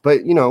ridiculous,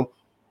 but you know,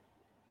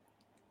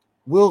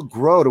 we'll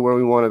grow to where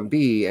we want to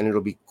be, and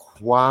it'll be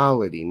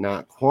quality,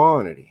 not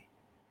quantity.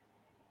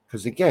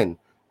 Because again,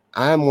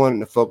 I'm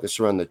wanting to focus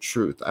around the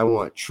truth. I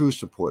want true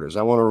supporters.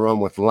 I want to run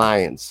with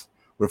lions.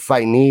 We're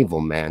fighting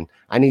evil, man.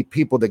 I need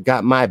people that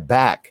got my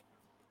back,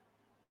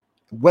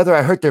 whether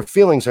I hurt their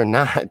feelings or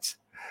not.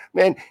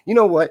 Man, you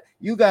know what?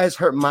 You guys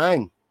hurt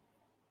mine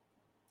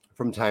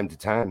from time to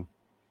time,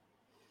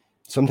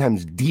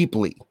 sometimes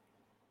deeply.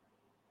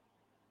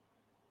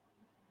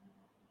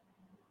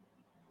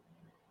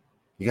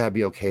 You got to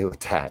be okay with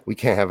that. We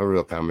can't have a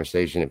real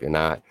conversation if you're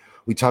not.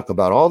 We talk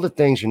about all the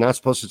things you're not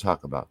supposed to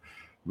talk about.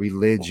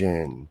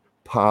 Religion,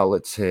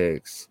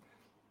 politics,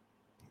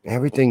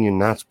 everything you're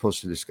not supposed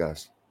to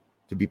discuss.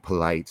 To be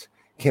polite.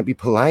 Can't be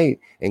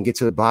polite and get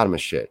to the bottom of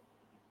shit.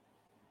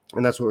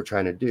 And that's what we're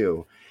trying to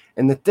do.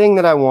 And the thing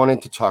that I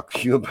wanted to talk to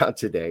you about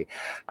today,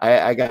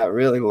 I got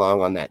really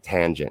long on that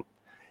tangent,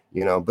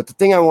 you know, but the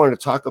thing I wanted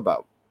to talk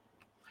about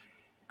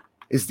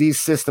is these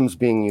systems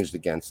being used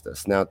against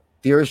us. Now,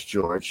 Dearest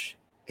George,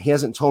 he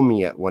hasn't told me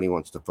yet what he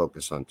wants to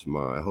focus on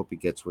tomorrow. I hope he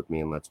gets with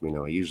me and lets me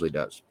know. He usually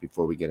does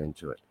before we get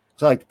into it.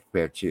 So I like to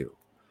prepare too.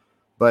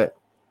 But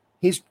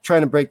he's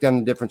trying to break down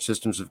the different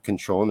systems of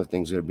control and the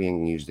things that are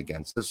being used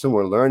against us. So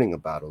we're learning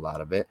about a lot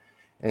of it,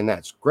 and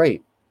that's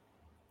great.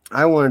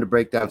 I wanted to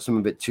break down some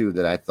of it too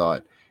that I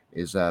thought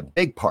is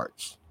big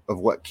parts of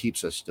what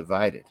keeps us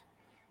divided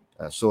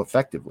so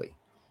effectively.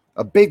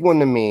 A big one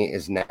to me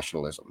is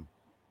nationalism.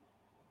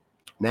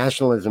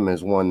 Nationalism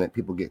is one that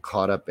people get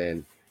caught up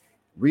in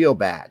real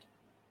bad,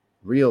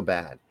 real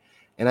bad.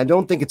 And I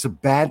don't think it's a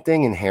bad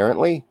thing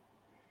inherently,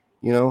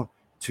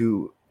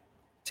 to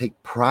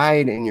take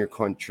pride in your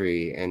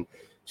country and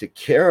to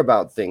care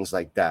about things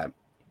like that,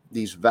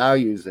 these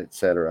values,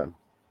 etc.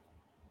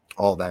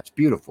 All that's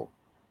beautiful.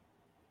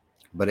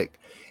 But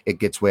it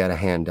gets way out of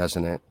hand,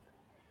 doesn't it?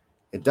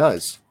 It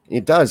does.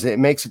 It does. It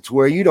makes it to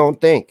where you don't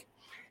think.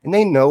 And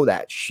they know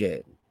that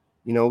shit.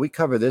 We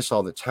cover this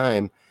all the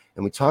time,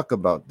 and we talk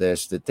about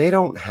this, that they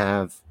don't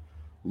have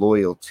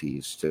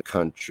loyalties to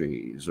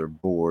countries or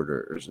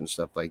borders and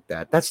stuff like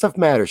that. That stuff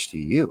matters to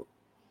you.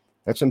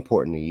 That's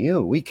important to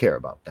you. We care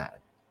about that.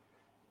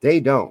 They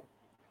don't.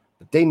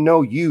 But they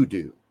know you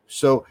do.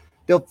 So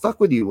they'll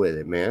fuck with you with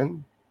it,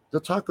 man.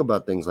 They'll talk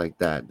about things like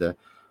that.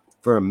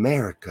 For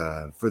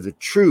America, for the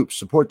troops,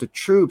 support the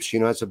troops.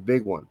 That's a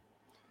big one.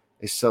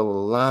 They sell a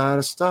lot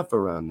of stuff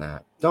around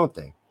that, don't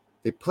they?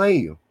 They play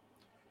you.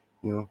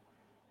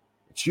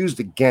 It's used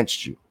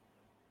against you.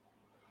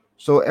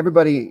 So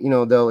everybody,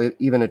 they'll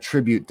even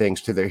attribute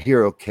things to their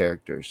hero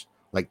characters,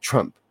 like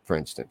Trump, for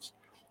instance.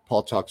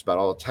 Paul talks about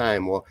all the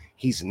time, well,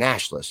 he's a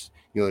nationalist.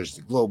 There's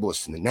the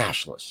globalists and the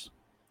nationalists.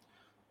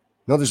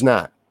 No, there's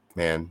not,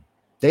 man.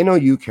 They know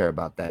you care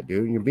about that,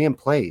 dude. You're being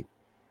played.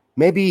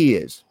 Maybe he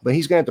is, but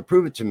he's going to have to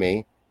prove it to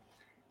me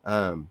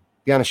beyond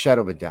a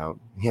shadow of a doubt.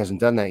 He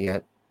hasn't done that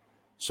yet.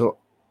 So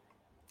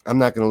I'm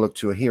not going to look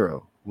to a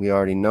hero. We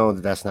already know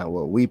that that's not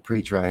what we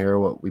preach around here, or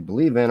what we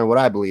believe in, or what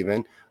I believe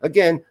in.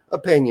 Again,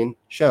 opinion,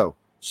 show.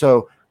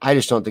 So I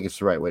just don't think it's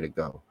the right way to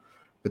go.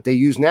 But they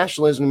use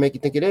nationalism to make you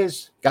think it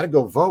is. Got to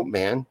go vote,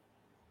 man.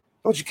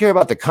 Don't you care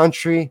about the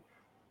country?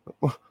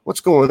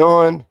 What's going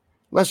on?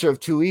 Lesser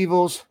of two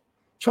evils.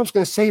 Trump's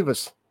going to save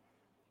us.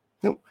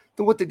 Then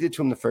what they did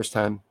to him the first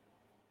time,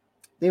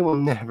 they will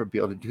never be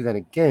able to do that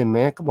again,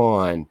 man. Come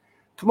on.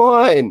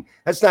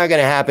 That's not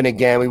going to happen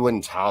again. We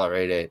wouldn't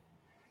tolerate it.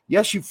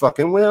 Yes, you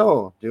fucking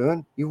will,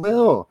 dude. You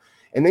will.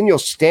 And then you'll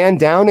stand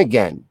down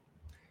again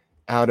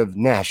out of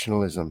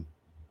nationalism.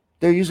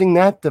 They're using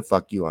that to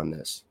fuck you on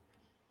this.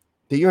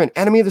 That you're an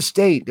enemy of the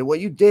state, that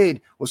what you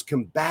did was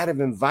combative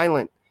and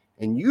violent,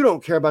 and you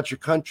don't care about your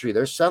country.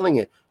 They're selling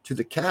it to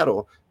the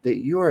cattle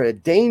that you are a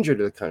danger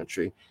to the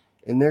country,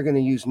 and they're going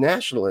to use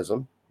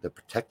nationalism to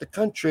protect the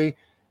country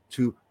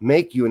to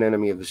make you an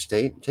enemy of the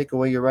state and take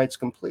away your rights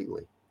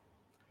completely.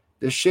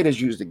 This shit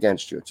is used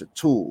against you. It's a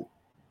tool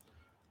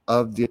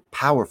of the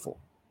powerful.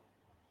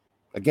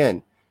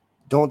 Again,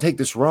 don't take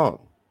this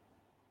wrong.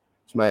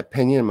 It's my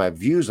opinion and my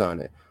views on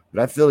it,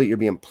 but I feel that you're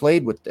being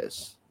played with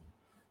this.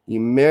 You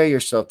marry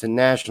yourself to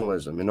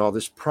nationalism and all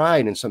this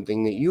pride in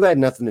something that you had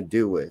nothing to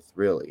do with,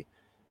 really.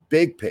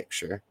 Big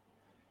picture.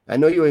 I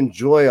know you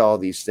enjoy all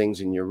these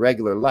things in your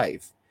regular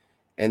life,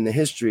 and the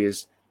history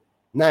is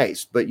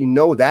nice, but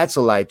that's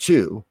a lie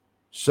too.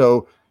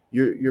 So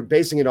you're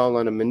basing it all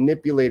on a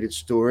manipulated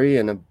story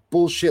and a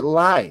bullshit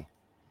lie.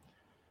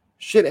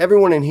 Shit,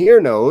 everyone in here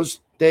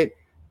knows that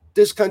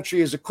this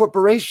country is a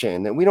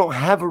corporation, that we don't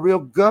have a real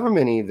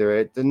government either.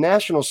 At the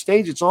national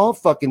stage, it's all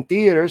fucking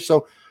theater.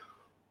 So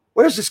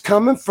where's this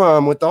coming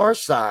from with our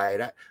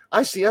side?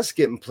 I see us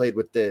getting played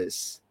with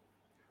this.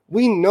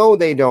 We know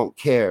they don't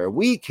care.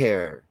 We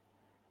care.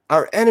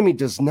 Our enemy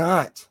does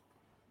not.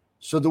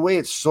 So the way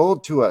it's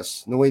sold to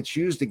us and the way it's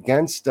used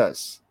against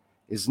us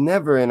is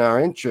never in our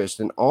interest,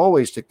 and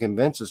always to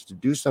convince us to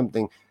do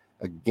something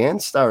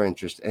against our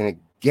interest and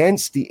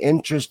against the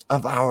interest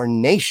of our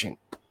nation.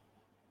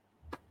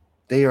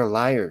 They are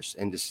liars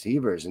and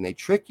deceivers, and they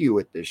trick you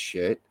with this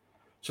shit.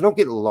 So don't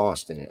get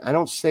lost in it. I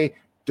don't say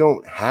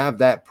don't have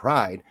that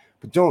pride,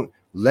 but don't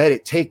let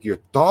it take your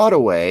thought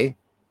away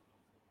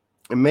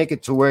and make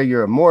it to where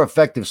you're a more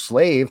effective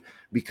slave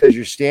because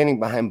you're standing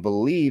behind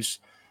beliefs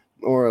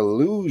or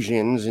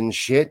illusions and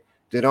shit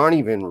that aren't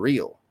even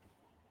real.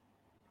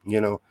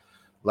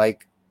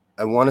 Like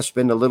I want to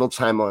spend a little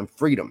time on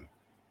freedom.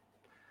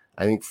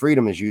 I think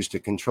freedom is used to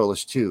control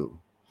us too.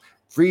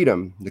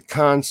 Freedom, the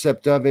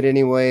concept of it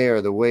anyway,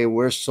 or the way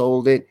we're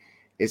sold it,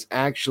 is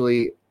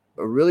actually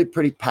a really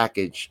pretty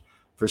package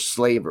for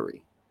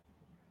slavery,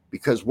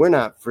 because we're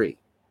not free.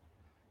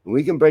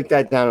 We can break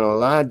that down in a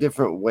lot of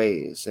different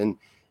ways. And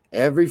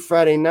every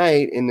Friday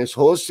night in this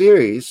whole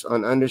series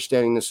on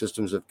understanding the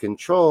systems of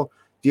control,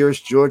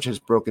 Dearest George has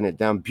broken it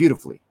down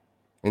beautifully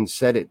and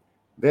said it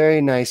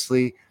very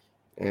nicely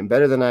and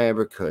better than I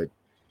ever could.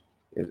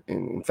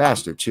 And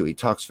faster too. He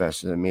talks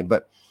faster than me,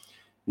 but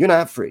you're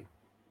not free.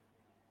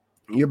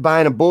 You're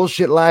buying a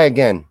bullshit lie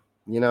again,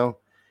 and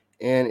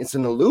it's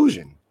an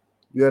illusion.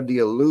 You have the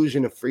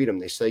illusion of freedom.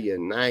 They sell you a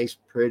nice,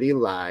 pretty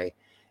lie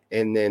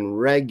and then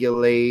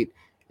regulate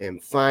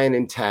and fine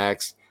and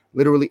tax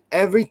literally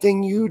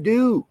everything you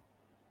do.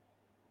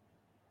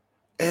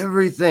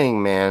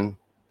 Everything, man.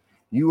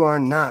 You are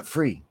not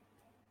free.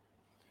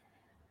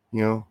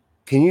 You know,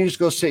 can you just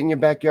go sit in your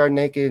backyard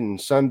naked and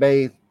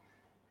sunbathe?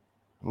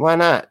 Why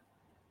not?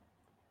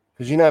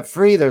 Because you're not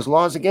free. There's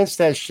laws against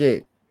that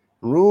shit.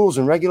 Rules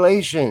and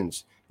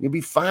regulations. You'll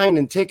be fined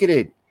and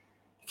ticketed.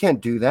 You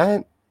can't do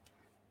that.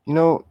 You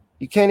know,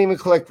 you can't even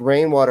collect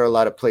rainwater a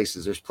lot of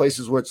places. There's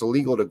places where it's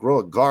illegal to grow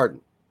a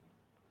garden.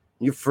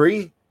 You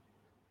free?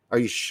 Are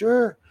you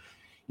sure?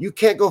 You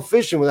can't go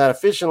fishing without a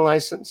fishing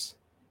license.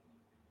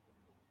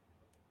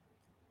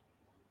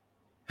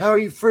 How are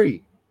you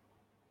free?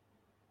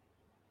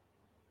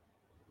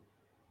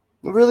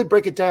 Really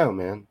break it down,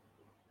 man.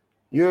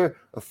 You're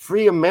a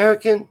free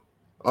American?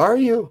 Are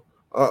you?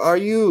 Or are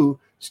you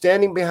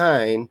standing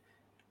behind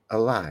a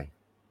lie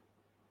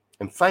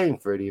and fighting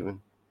for it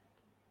even?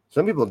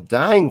 Some people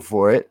dying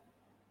for it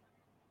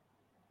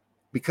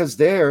because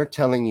they're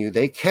telling you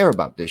they care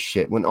about this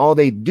shit when all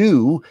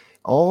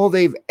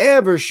they've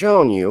ever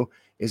shown you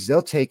is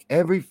they'll take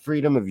every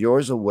freedom of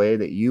yours away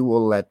that you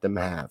will let them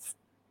have.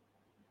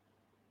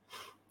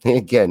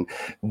 Again,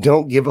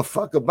 don't give a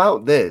fuck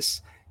about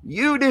this.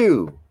 You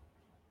do.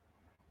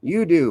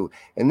 You do.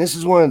 And this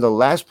is one of the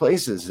last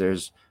places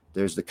there's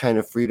the kind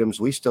of freedoms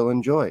we still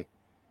enjoy.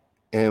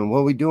 And what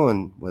are we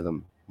doing with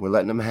them? We're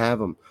letting them have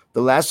them.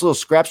 The last little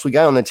scraps we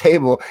got on the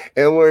table,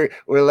 and we're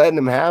letting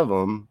them have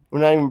them. We're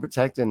not even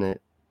protecting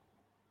it.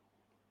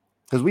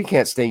 Because we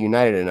can't stay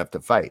united enough to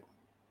fight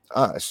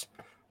us.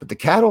 But the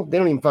cattle, they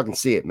don't even fucking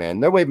see it, man.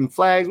 They're waving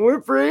flags.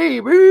 We're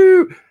free.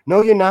 Woo!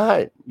 No, you're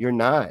not. You're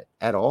not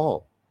at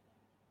all.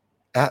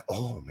 At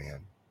all, man.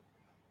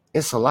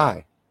 It's a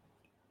lie.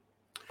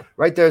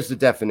 Right there's the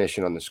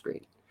definition on the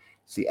screen.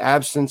 It's the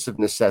absence of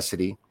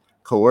necessity,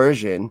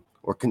 coercion,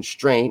 or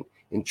constraint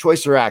in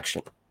choice or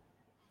action.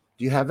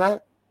 Do you have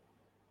that?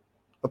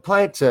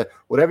 Apply it to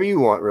whatever you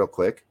want real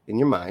quick in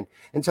your mind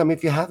and tell me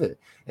if you have it.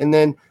 And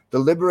then the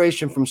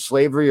liberation from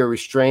slavery or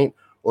restraint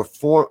or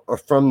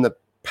from the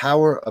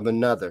power of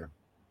another.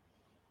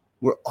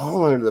 We're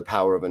all under the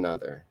power of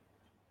another.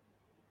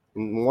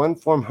 In one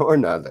form or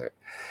another.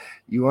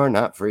 You are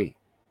not free.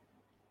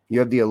 You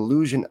have the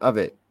illusion of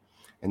it.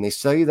 And they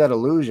sell you that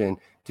illusion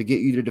to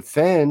get you to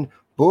defend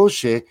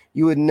bullshit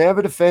you would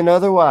never defend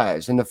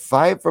otherwise, and to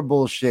fight for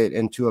bullshit,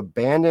 and to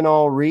abandon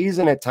all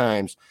reason at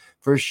times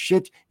for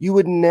shit you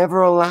would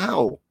never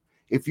allow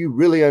if you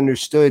really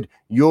understood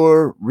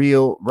your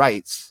real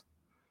rights,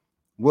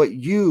 what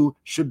you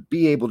should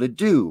be able to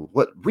do,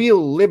 what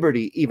real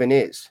liberty even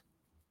is.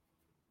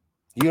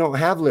 You don't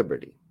have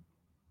liberty.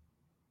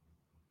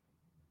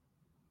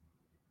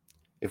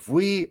 If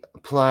we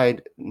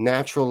applied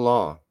natural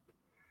law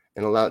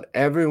and allowed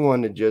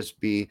everyone to just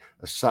be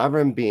a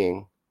sovereign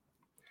being,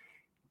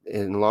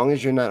 as long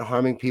as you're not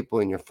harming people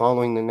and you're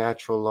following the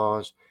natural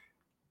laws,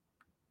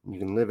 you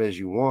can live as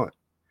you want.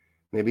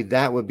 Maybe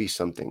that would be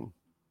something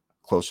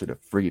closer to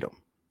freedom.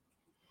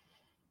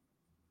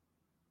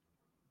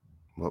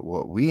 But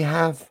what we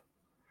have,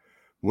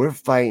 we're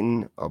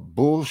fighting a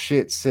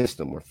bullshit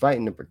system. We're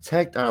fighting to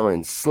protect our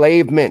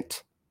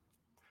enslavement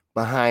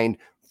behind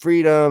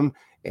freedom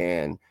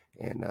and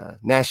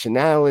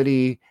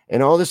nationality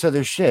and all this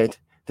other shit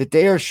that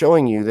they are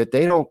showing you that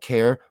they don't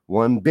care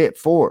one bit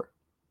for.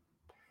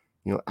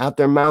 You know, out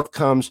their mouth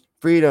comes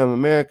freedom,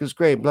 America's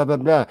great, blah, blah,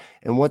 blah.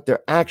 And what their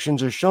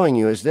actions are showing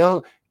you is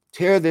they'll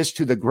tear this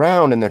to the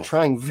ground, and they're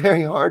trying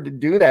very hard to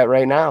do that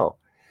right now.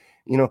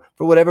 You know,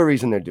 for whatever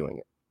reason they're doing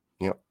it.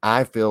 You know,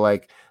 I feel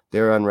like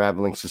they're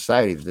unraveling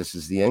society. This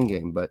is the end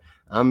game, but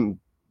I'm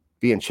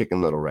being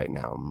Chicken Little right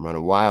now. I'm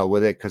running wild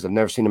with it because I've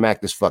never seen them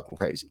act this fucking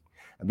crazy.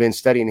 I've been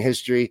studying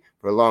history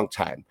for a long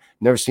time.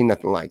 Never seen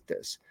nothing like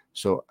this.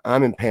 So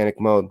I'm in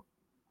panic mode.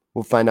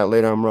 We'll find out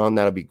later I'm wrong.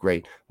 That'll be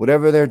great.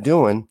 Whatever they're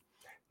doing,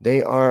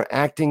 they are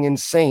acting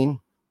insane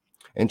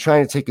and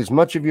trying to take as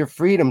much of your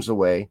freedoms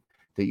away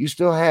that you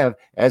still have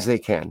as they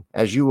can,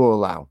 as you will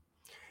allow.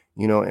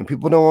 You know, and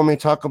people don't want me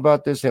to talk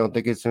about this. They don't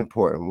think it's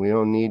important. We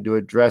don't need to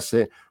address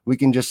it. We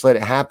can just let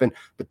it happen.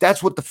 But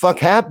that's what the fuck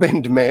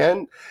happened,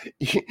 man.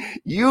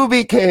 You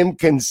became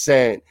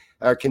content.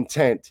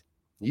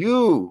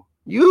 You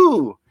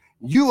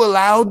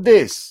allowed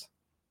this.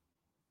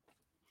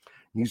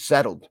 You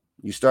settled.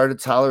 You started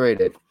to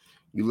tolerate it.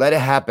 You let it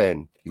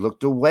happen. You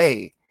looked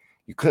away.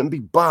 You couldn't be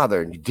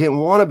bothered. You didn't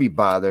want to be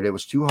bothered. It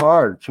was too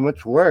hard, too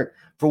much work.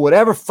 For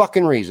whatever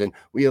fucking reason,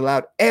 we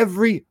allowed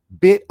every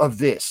bit of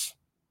this.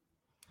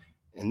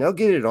 And they'll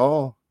get it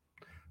all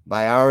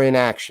by our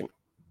inaction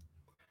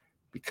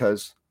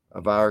because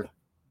of our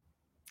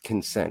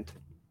consent.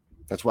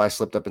 That's why I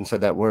slipped up and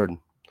said that word.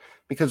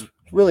 Because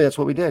really, that's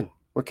what we did.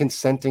 We're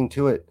consenting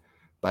to it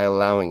by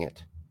allowing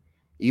it.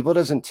 Evil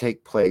doesn't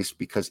take place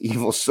because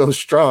evil's so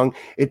strong.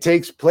 It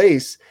takes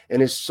place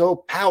and is so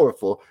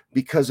powerful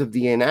because of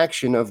the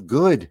inaction of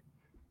good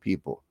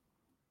people.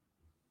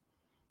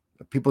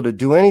 People to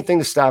do anything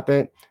to stop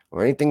it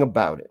or anything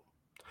about it.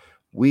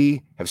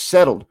 We have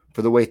settled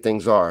for the way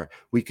things are.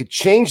 We could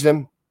change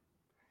them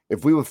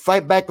if we would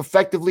fight back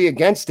effectively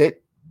against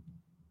it.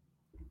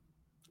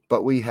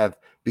 But we have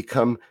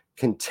become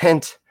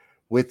content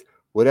with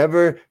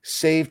whatever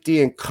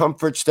safety and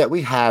comforts that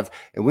we have,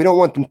 and we don't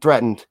want them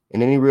threatened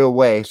in any real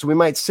way. So we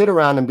might sit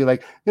around and be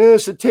like,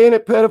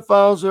 satanic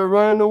pedophiles are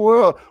running the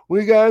world.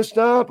 We got to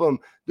stop them.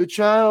 The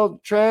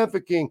child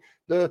trafficking,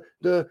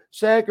 the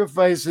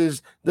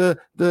sacrifices, the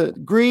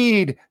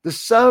greed, the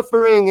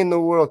suffering in the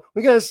world.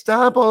 We got to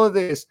stop all of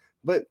this.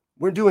 But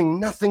we're doing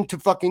nothing to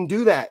fucking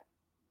do that.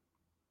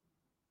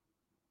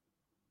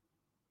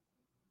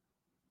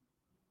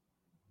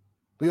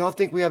 We all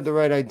think we have the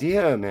right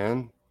idea,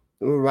 man.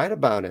 We're right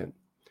about it.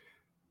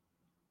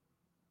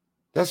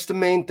 That's the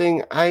main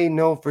thing I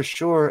know for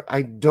sure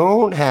I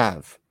don't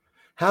have.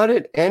 How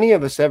did any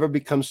of us ever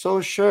become so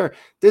sure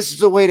this is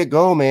the way to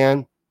go,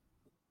 man?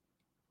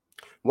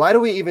 Why do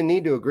we even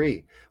need to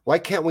agree? Why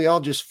can't we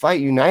all just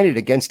fight united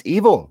against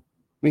evil?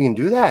 We can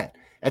do that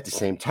at the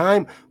same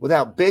time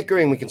without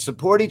bickering. We can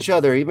support each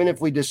other even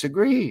if we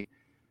disagree.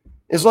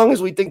 As long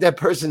as we think that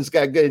person's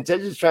got good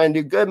intentions, trying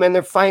to do good, man,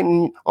 they're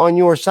fighting on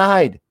your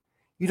side.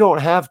 You don't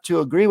have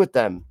to agree with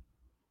them.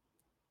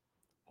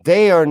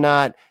 They are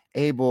not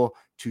able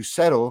to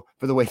settle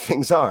for the way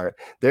things are.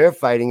 They're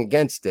fighting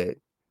against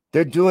it.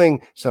 They're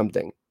doing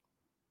something.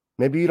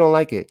 Maybe you don't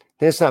like it.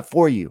 Then it's not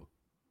for you.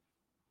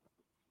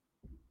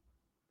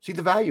 See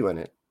the value in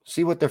it.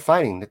 See what they're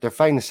fighting, that they're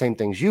fighting the same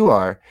things you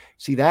are.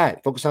 See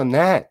that. Focus on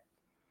that.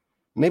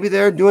 Maybe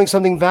they're doing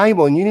something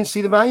valuable and you didn't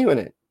see the value in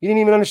it. You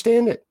didn't even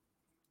understand it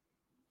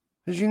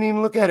because you didn't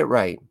even look at it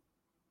right.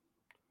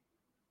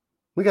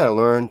 We got to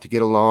learn to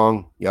get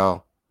along,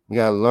 y'all. We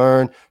got to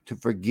learn to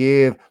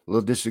forgive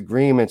little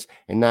disagreements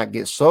and not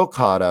get so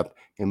caught up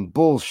in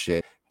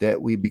bullshit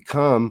that we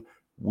become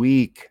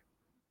weak,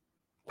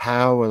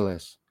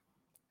 powerless,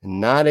 and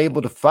not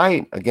able to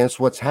fight against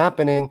what's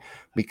happening,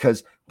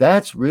 because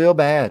that's real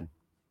bad.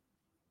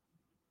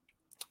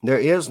 There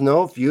is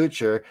no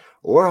future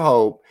or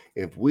hope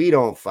if we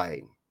don't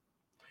fight.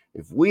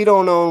 If we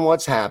don't own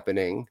what's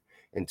happening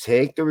and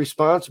take the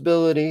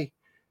responsibility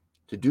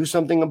to do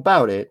something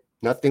about it,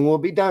 nothing will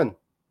be done.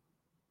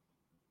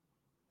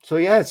 So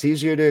yeah, it's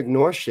easier to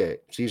ignore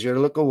shit. It's easier to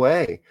look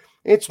away.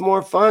 It's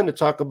more fun to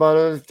talk about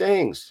other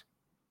things.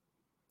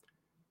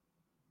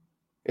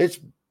 It's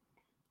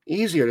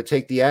easier to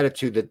take the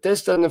attitude that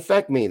this doesn't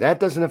affect me. That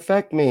doesn't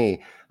affect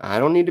me. I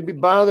don't need to be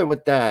bothered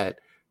with that.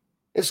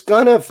 It's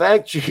going to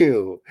affect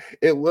you.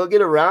 It will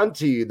get around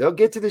to you. They'll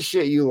get to the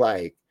shit you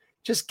like.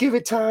 Just give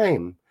it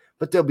time.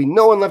 But there'll be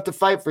no one left to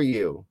fight for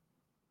you.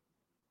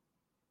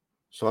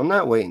 So I'm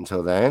not waiting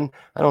until then.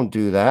 I don't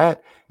do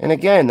that. And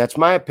again, that's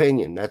my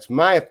opinion. That's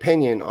my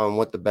opinion on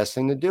what the best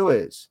thing to do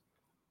is.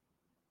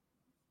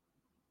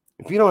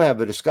 If you don't have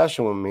a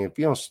discussion with me, if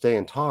you don't stay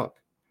and talk,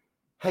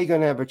 how are you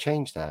going to ever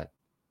change that?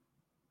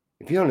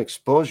 If you don't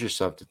expose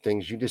yourself to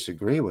things you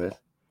disagree with,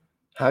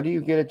 how do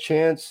you get a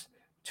chance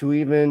to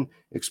even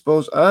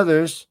expose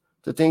others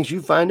to things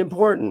you find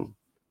important?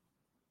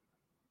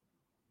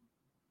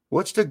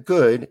 What's the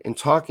good in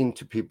talking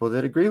to people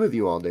that agree with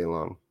you all day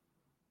long?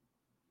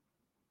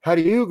 How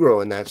do you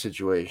grow in that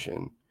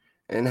situation?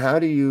 And how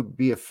do you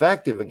be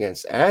effective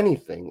against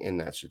anything in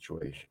that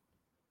situation?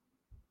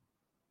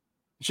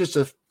 It's just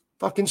a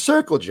fucking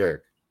circle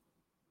jerk.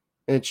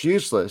 And it's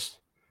useless.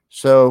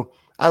 So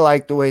I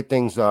like the way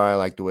things are. I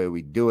like the way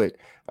we do it.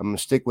 I'm going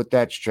to stick with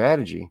that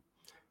strategy.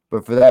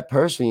 But for that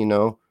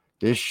person,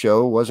 this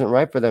show wasn't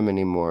right for them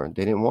anymore.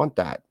 They didn't want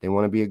that. They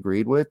want to be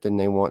agreed with, and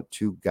they want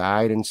to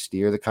guide and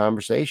steer the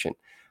conversation.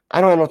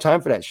 I don't have no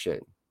time for that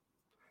shit.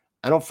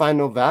 I don't find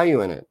no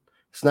value in it.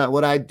 It's not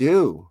what I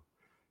do.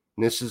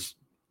 And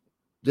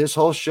this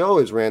whole show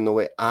is ran the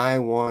way I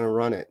want to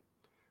run it.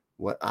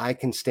 What I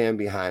can stand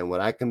behind,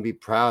 what I can be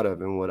proud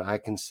of, and what I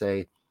can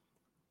say,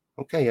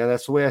 okay, yeah,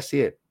 that's the way I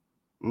see it.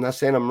 I'm not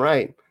saying I'm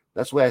right.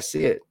 That's the way I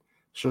see it.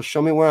 So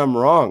show me where I'm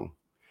wrong.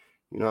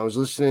 I was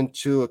listening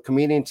to a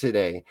comedian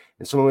today,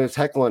 and someone was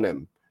heckling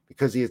him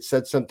because he had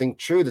said something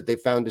true that they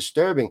found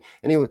disturbing.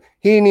 And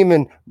he didn't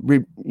even,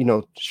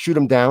 shoot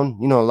him down.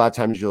 A lot of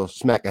times you'll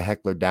smack a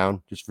heckler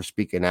down just for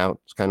speaking out.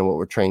 It's kind of what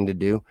we're trained to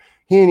do.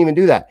 He didn't even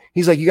do that.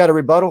 He's like, you got a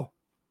rebuttal?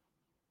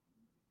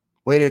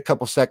 Waited a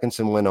couple seconds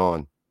and went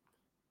on.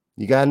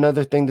 You got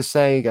another thing to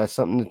say? You got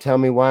something to tell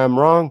me why I'm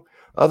wrong?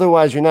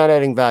 Otherwise, you're not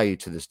adding value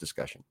to this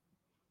discussion.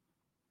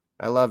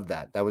 I love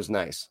that. That was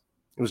nice.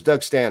 It was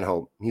Doug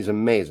Stanhope. He's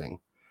amazing.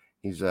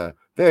 He's a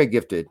very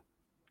gifted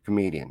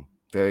comedian,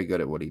 very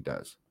good at what he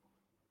does.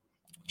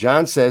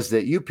 John says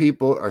that you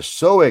people are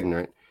so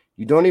ignorant,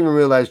 you don't even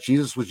realize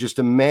Jesus was just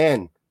a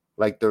man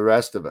like the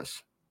rest of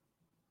us.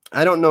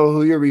 I don't know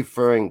who you're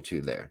referring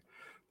to there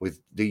with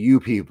the you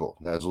people.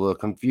 That's a little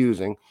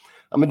confusing.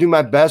 I'm going to do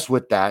my best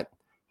with that,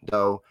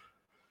 though.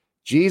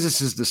 Jesus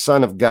is the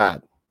Son of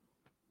God.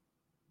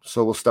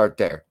 So we'll start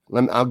there.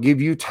 I'll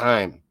give you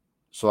time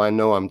so I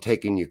know I'm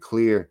taking you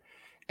clear.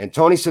 And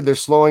Tony said they're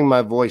slowing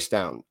my voice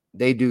down.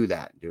 They do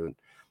that, dude.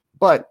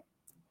 But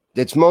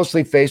it's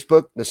mostly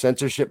Facebook, the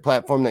censorship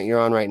platform that you're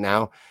on right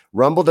now.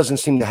 Rumble doesn't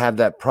seem to have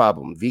that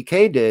problem.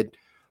 VK did,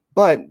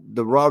 but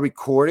the raw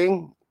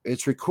recording,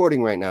 it's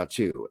recording right now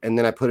too. And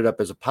then I put it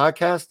up as a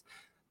podcast.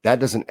 That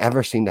doesn't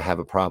ever seem to have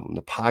a problem.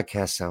 The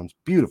podcast sounds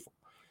beautiful.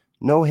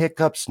 No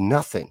hiccups,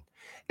 nothing.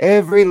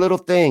 Every little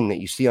thing that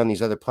you see on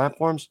these other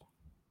platforms,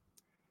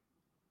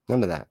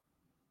 none of that.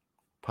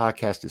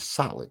 Podcast is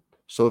solid.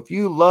 So if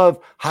you love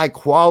high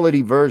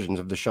quality versions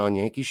of the Shawn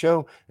Yankey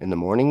Show and the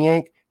Morning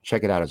Yank,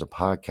 check it out as a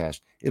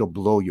podcast. It'll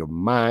blow your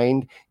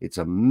mind. It's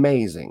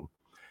amazing.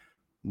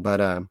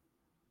 But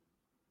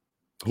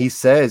he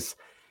says,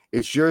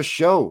 it's your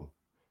show.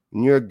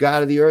 And you're a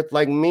god of the earth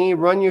like me.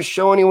 Run your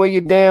show any way you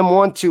damn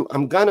want to.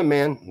 I'm gonna,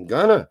 man. I'm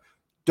gonna.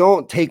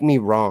 Don't take me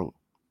wrong.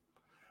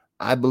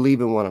 I believe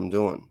in what I'm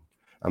doing.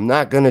 I'm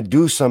not gonna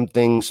do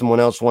something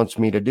someone else wants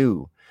me to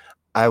do.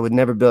 I would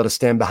never be able to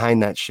stand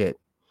behind that shit.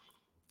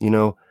 You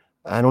know,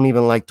 I don't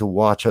even like to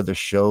watch other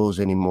shows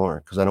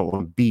anymore because I don't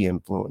want to be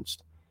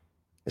influenced.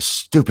 As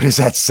stupid as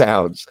that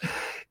sounds,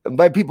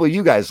 by people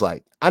you guys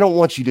like. I don't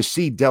want you to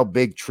see Del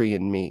Bigtree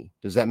in me.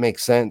 Does that make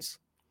sense?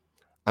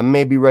 I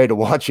may be ready to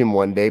watch him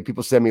one day.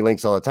 People send me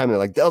links all the time. They're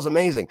like, Del's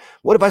amazing.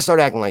 What if I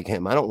start acting like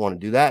him? I don't want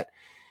to do that.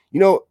 You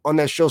know, on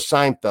that show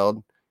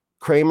Seinfeld,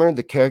 Kramer,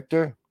 the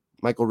character,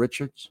 Michael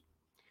Richards,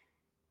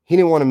 he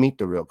didn't want to meet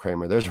the real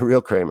Kramer. There's a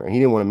real Kramer. He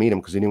didn't want to meet him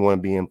because he didn't want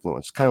to be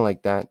influenced. Kind of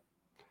like that.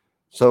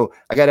 So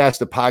I got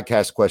asked a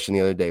podcast question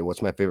the other day.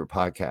 What's my favorite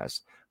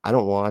podcast? I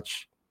don't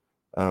watch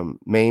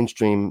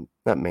mainstream,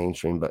 not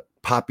mainstream, but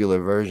popular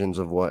versions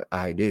of what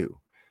I do.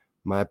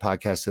 My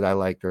podcasts that I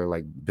like are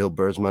like Bill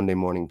Burr's Monday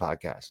Morning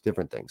Podcast,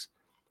 different things.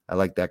 I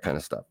like that kind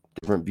of stuff,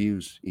 different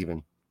views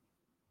even.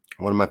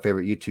 One of my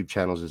favorite YouTube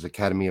channels is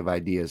Academy of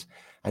Ideas.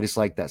 I just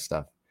like that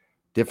stuff.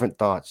 Different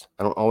thoughts.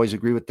 I don't always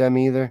agree with them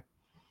either,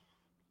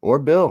 or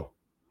Bill,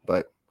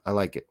 but I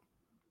like it.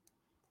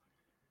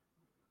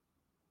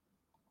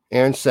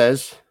 Aaron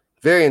says,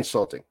 very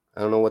insulting.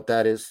 I don't know what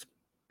that is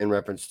in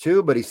reference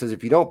to, but he says,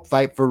 if you don't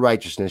fight for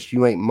righteousness,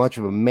 you ain't much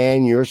of a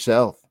man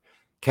yourself.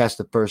 Cast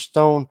the first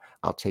stone,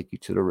 I'll take you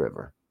to the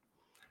river.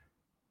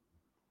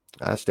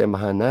 I stand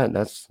behind that.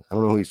 I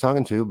don't know who he's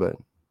talking to, but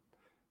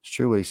it's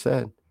true what he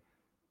said.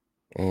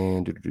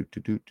 And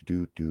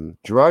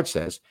Gerard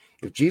says,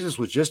 if Jesus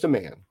was just a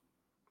man,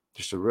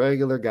 just a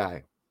regular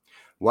guy,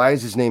 why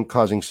is his name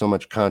causing so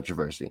much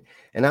controversy?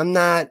 And I'm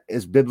not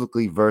as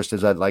biblically versed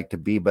as I'd like to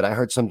be, but I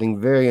heard something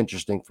very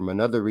interesting from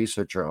another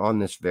researcher on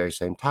this very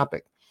same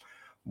topic.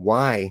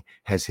 Why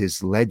has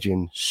his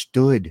legend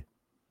stood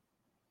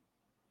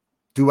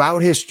throughout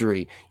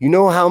history? You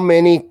know how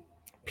many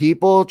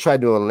people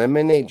tried to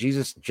eliminate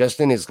Jesus just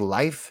in his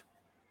life?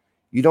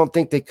 You don't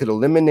think they could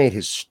eliminate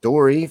his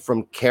story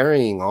from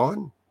carrying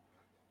on?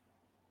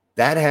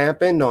 That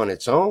happened on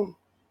its own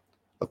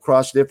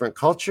across different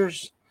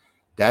cultures.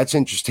 That's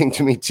interesting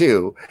to me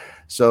too.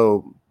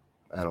 So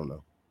I don't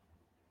know.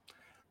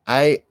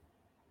 I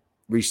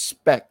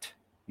respect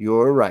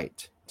your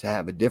right to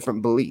have a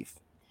different belief.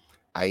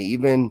 I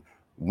even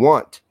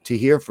want to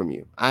hear from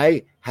you.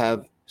 I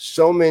have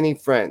so many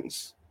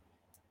friends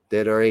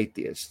that are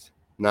atheists,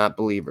 not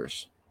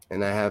believers.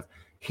 And I have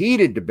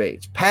heated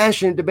debates,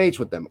 passionate debates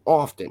with them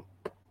often.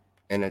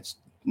 And it's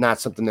not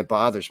something that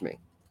bothers me.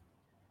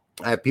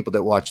 I have people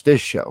that watch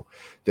this show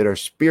that are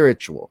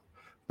spiritual,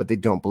 but they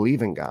don't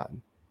believe in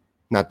God.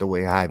 Not the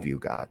way I view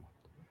God.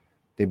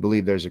 They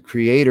believe there's a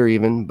creator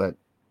even, but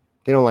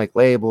they don't like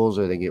labels,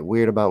 or they get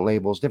weird about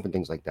labels, different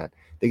things like that.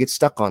 They get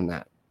stuck on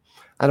that.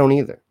 I don't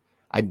either.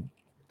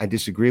 I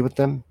disagree with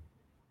them.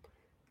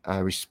 I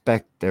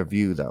respect their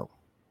view, though.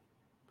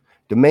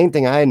 The main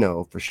thing I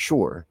know for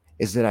sure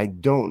is that I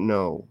don't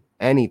know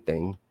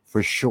anything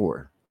for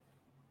sure.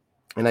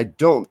 And I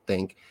don't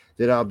think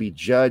that I'll be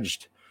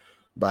judged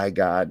by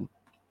God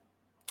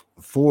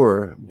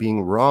for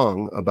being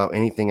wrong about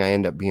anything I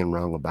end up being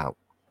wrong about.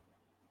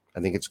 I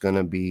think it's going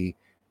to be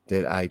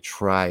that I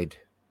tried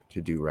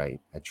to do right.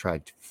 I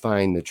tried to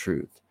find the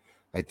truth.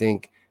 I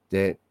think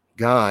that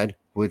God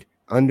would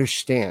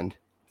understand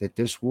that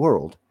this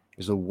world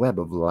is a web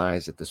of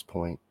lies at this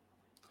point.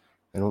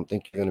 I don't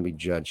think you're going to be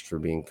judged for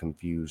being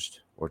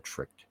confused or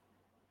tricked.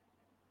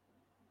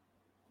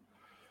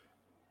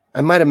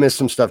 I might have missed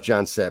some stuff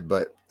John said,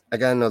 but I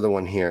got another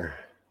one here.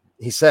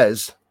 He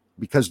says,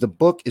 because the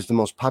book is the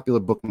most popular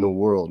book in the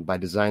world by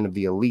design of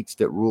the elites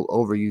that rule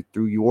over you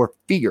through your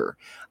fear,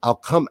 I'll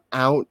come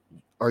out.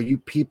 Are you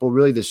people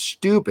really this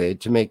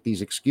stupid to make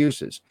these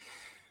excuses?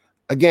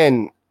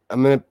 Again,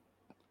 I'm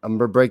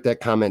gonna break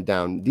that comment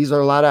down. These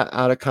are a lot of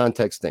out of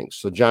context things.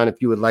 So, John,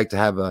 if you would like to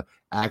have an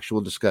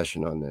actual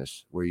discussion on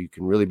this where you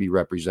can really be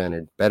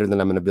represented better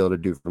than I'm going to be able to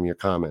do from your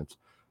comments,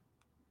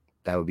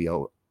 that would be,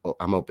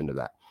 I'm open to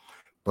that.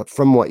 But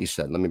from what you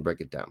said, let me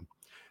break it down.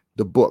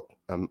 The book,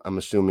 I'm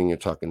assuming you're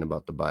talking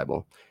about the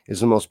Bible,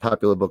 is the most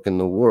popular book in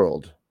the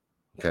world.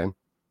 Okay, I'll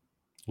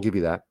give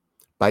you that.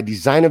 By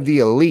design of the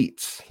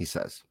elites, he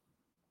says.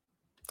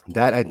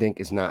 That, I think,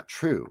 is not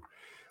true.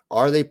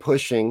 Are they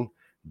pushing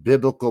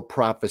biblical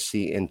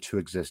prophecy into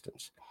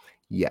existence?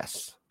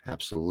 Yes,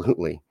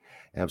 absolutely.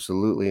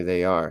 Absolutely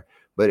they are.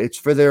 But it's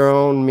for their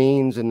own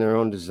means and their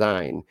own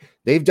design.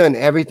 They've done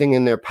everything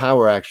in their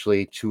power,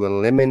 actually, to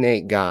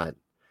eliminate God,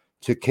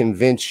 to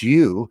convince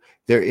you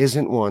there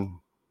isn't one,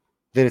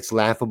 that it's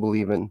laughable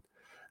even.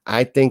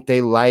 I think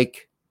they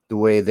like the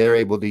way they're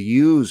able to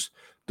use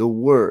the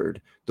word,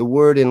 at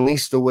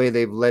least the way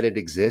they've let it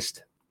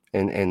exist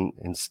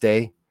and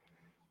stay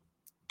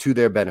to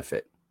their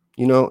benefit.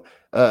 You know,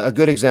 a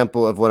good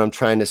example of what I'm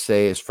trying to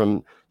say is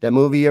from that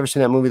movie. You ever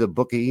seen that movie, The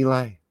Book of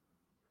Eli?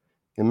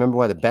 You remember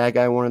why the bad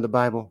guy wanted the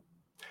Bible?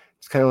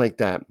 It's kind of like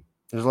that.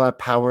 There's a lot of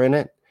power in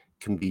it.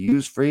 Can be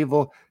used for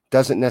evil.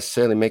 Doesn't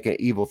necessarily make it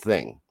an evil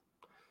thing.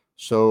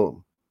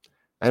 So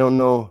I don't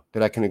know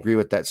that I can agree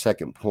with that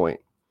second point.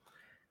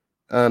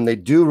 They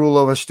do rule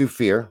over us through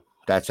fear.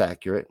 That's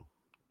accurate.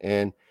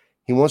 And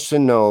he wants to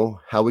know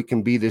how we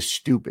can be this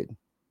stupid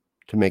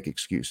to make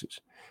excuses.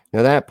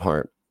 Now that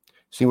part,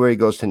 see where he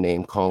goes to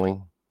name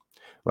calling?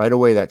 Right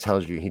away, that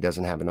tells you he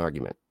doesn't have an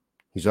argument.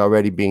 He's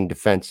already being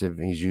defensive,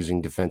 and he's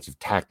using defensive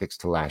tactics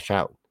to lash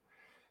out.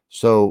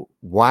 So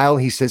while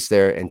he sits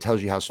there and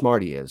tells you how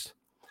smart he is,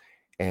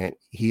 and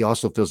he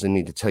also feels the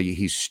need to tell you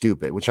he's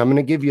stupid, which I'm going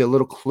to give you a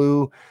little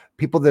clue.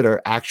 People that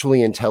are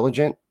actually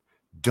intelligent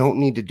don't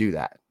need to do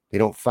that. They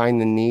don't find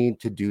the need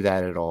to do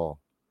that at all.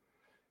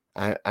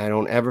 I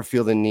don't ever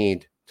feel the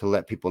need to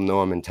let people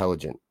know I'm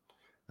intelligent.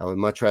 I would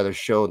much rather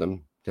show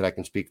them that I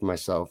can speak for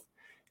myself,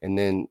 and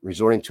then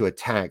resorting to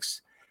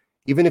attacks,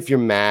 even if you're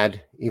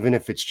mad, even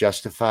if it's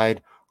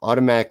justified,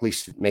 automatically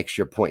makes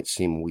your point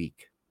seem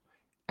weak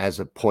as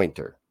a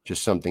pointer,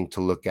 just something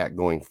to look at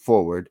going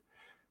forward.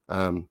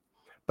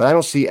 But I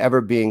don't see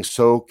ever being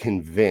so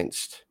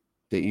convinced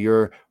that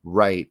you're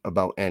right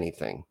about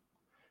anything.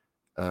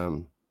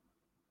 I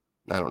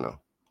don't know.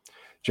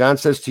 John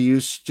says to you,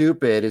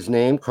 stupid is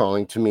name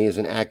calling to me is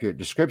an accurate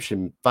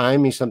description.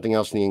 Find me something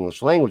else in the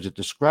English language that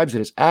describes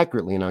it as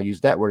accurately, and I'll use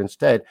that word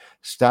instead.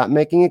 Stop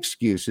making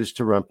excuses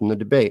to run from the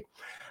debate.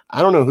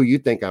 I don't know who you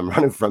think I'm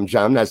running from,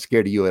 John. I'm not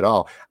scared of you at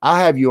all. I'll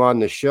have you on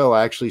the show.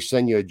 I actually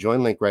send you a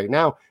join link right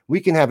now. We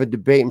can have a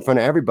debate in front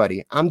of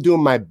everybody. I'm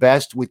doing my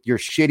best with your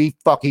shitty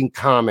fucking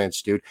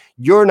comments, dude.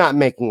 You're not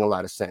making a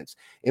lot of sense.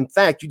 In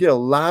fact, you did a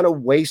lot of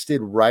wasted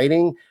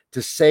writing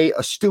to say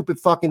a stupid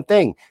fucking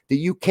thing that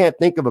you can't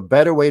think of a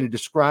better way to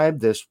describe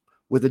this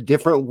with a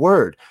different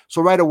word.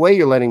 So right away,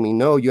 you're letting me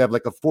know you have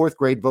like a 4th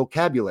grade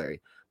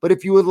vocabulary. But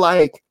if you would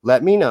like,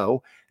 let me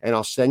know, and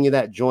I'll send you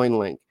that join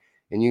link.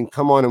 And you can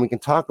come on and we can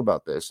talk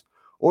about this.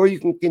 Or you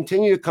can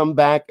continue to come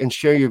back and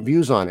share your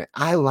views on it.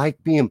 I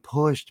like being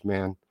pushed,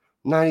 man.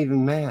 I'm not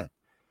even mad.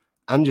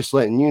 I'm just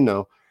letting you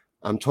know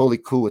I'm totally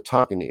cool with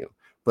talking to you.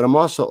 But I'm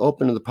also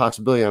open to the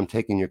possibility I'm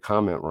taking your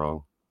comment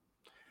wrong.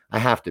 I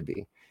have to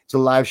be. It's a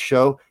live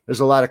show.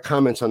 There's a lot of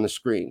comments on the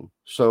screen.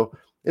 So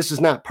this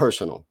is not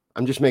personal.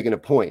 I'm just making a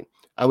point.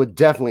 I would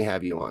definitely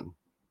have you on.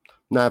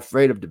 Not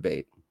afraid of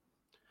debate.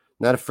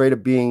 Not afraid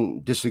of being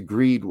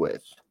disagreed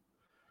with.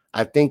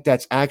 I think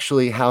that's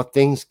actually how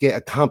things get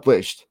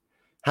accomplished,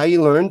 how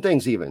you learn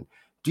things even.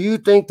 Do you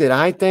think that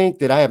I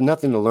have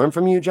nothing to learn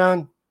from you,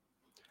 John?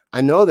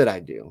 I know that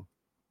I do.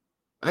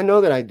 I know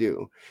that I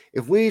do.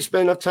 If we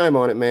spend enough time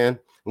on it, man,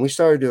 and we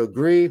started to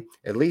agree,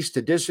 at least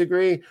to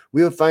disagree,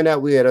 we would find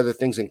out we had other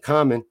things in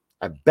common.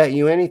 I bet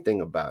you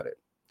anything about it.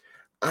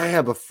 I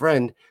have a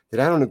friend that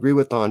I don't agree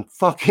with on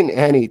fucking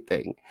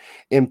anything.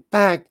 In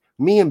fact,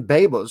 me and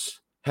Babos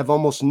have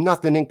almost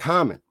nothing in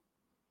common.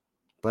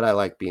 But I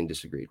like being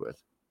disagreed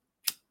with.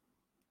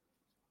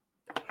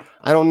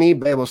 I don't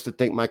need Babos to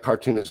think my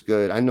cartoon is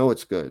good. I know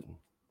it's good.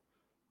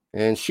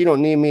 And she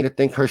don't need me to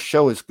think her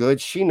show is good.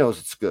 She knows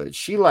it's good.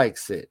 She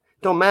likes it.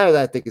 Don't matter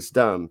that I think it's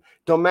dumb.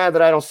 Don't matter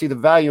that I don't see the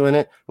value in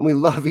it. And we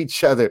love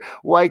each other.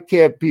 Why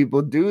can't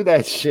people do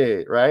that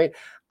shit, right?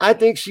 I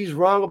think she's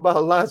wrong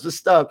about lots of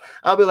stuff.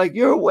 I'll be like,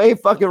 you're way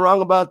fucking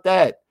wrong about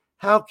that.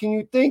 How can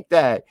you think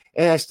that?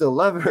 And I still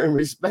love her and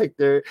respect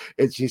her.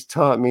 And she's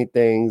taught me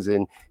things,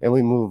 and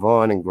we move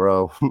on and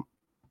grow.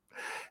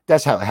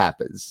 That's how it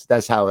happens.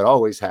 That's how it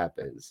always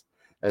happens.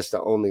 That's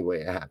the only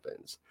way it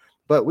happens.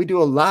 But we do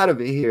a lot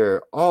of it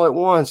here all at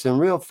once and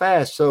real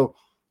fast. So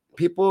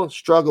people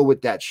struggle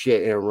with that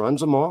shit and it runs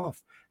them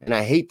off. And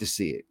I hate to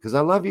see it because I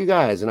love you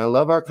guys and I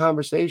love our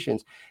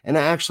conversations. And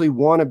I actually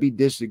want to be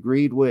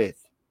disagreed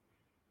with.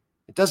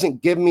 It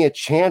doesn't give me a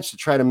chance to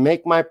try to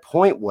make my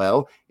point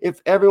well if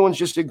everyone's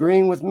just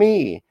agreeing with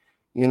me.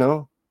 You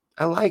know,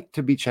 I like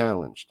to be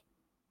challenged.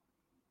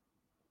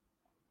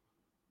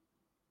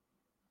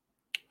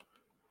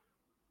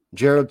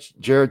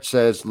 Jared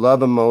says,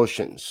 love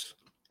emotions.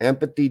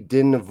 Empathy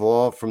didn't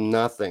evolve from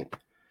nothing.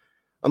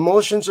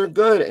 Emotions are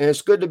good, and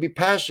it's good to be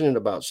passionate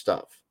about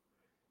stuff.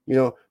 You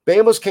know,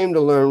 Babos came to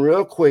learn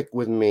real quick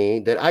with me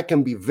that I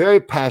can be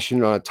very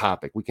passionate on a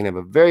topic. We can have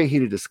a very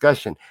heated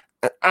discussion.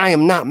 I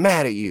am not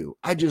mad at you.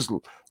 I just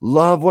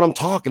love what I'm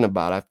talking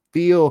about. I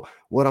feel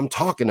what I'm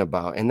talking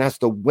about. And that's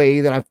the way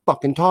that I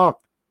fucking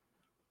talk.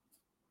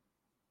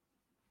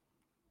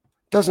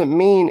 Doesn't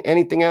mean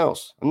anything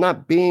else. I'm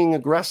not being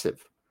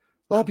aggressive.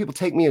 A lot of people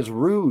take me as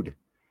rude.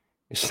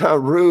 It's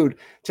not rude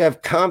to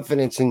have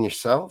confidence in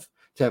yourself,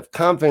 to have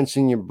confidence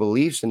in your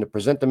beliefs and to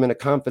present them in a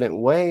confident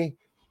way.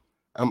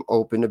 I'm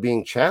open to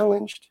being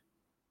challenged.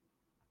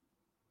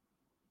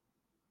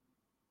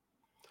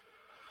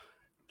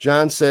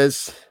 John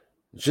says,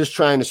 Just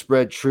trying to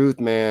spread truth,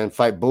 man.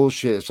 Fight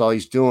bullshit. That's all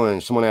he's doing.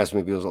 Someone asked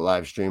me if he was a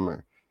live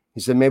streamer.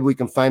 He said maybe we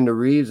can find a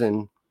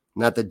reason,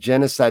 not the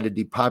genocide, to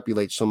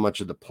depopulate so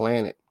much of the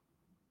planet.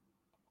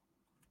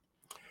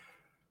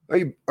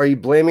 Are you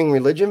blaming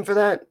religion for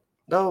that?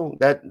 No,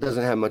 that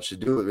doesn't have much to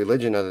do with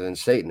religion other than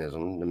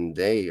Satanism. I mean,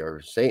 they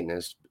are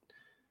Satanists.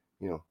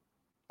 You know,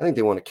 I think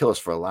they want to kill us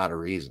for a lot of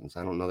reasons.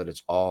 I don't know that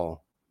it's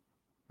all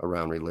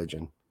around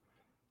religion.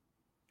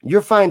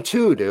 You're fine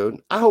too,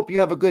 dude. I hope you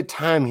have a good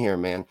time here,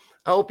 man.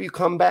 I hope you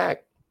come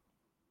back.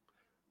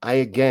 I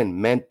again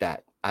meant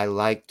that. I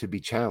like to be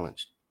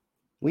challenged.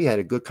 We had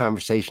a good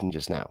conversation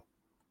just now.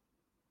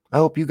 I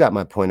hope you got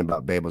my point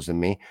about Babels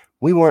and me.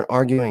 We weren't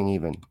arguing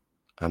even.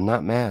 I'm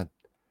not mad.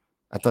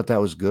 I thought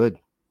that was good.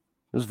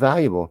 It was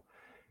valuable.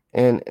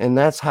 And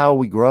that's how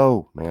we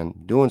grow, man.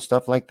 Doing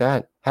stuff like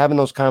that. Having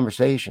those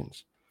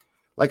conversations.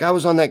 Like I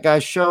was on that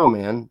guy's show,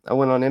 man. I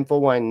went on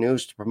InfoWine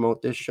News to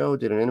promote this show.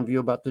 Did an interview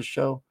about this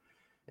show.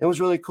 It was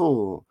really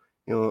cool.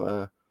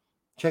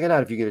 Check it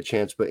out if you get a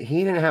chance. But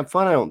he didn't have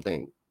fun, I don't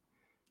think.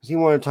 Because he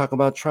wanted to talk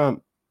about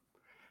Trump.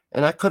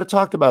 And I could have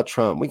talked about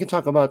Trump. We can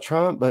talk about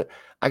Trump, but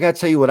I got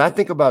to tell you what I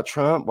think about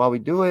Trump while we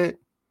do it.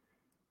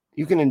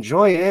 You can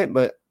enjoy it,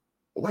 but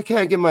why can't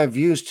I give my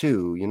views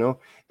too,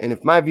 And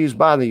if my views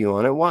bother you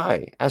on it,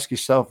 why? Ask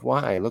yourself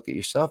why. Look at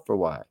yourself for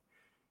why.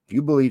 If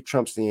you believe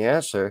Trump's the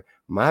answer,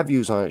 my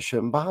views on it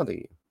shouldn't bother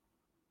you.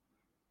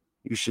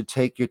 You should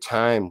take your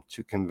time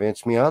to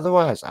convince me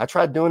otherwise. I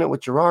tried doing it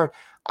with Gerard.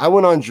 I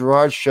went on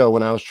Gerard's show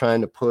when I was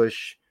trying to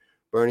push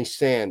Bernie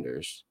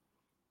Sanders.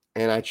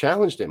 And I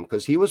challenged him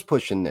because he was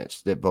pushing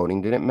this, that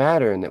voting didn't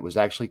matter and that was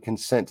actually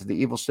consent to the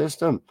evil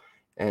system.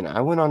 And I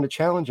went on to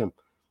challenge him.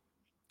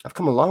 I've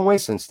come a long way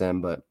since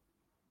then, but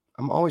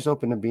I'm always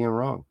open to being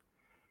wrong.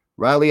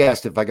 Riley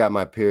asked if I got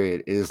my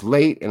period. It is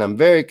late and I'm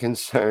very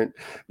concerned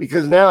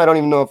because now I don't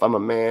even know if I'm a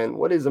man.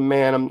 What is a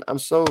man? I'm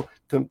so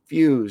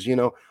confused,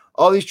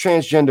 All these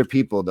transgender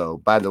people, though,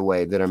 by the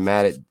way, that are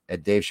mad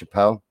at Dave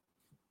Chappelle,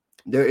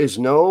 there is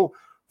no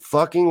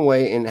fucking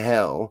way in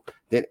hell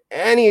that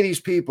any of these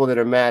people that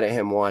are mad at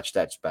him watch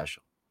that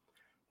special.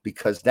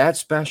 Because that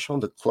special,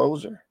 The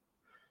Closer,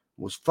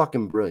 was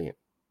fucking brilliant.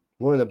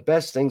 One of the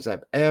best things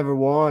I've ever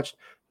watched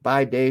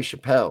by Dave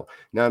Chappelle.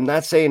 Now, I'm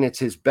not saying it's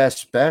his best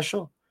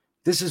special.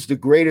 This is the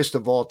greatest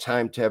of all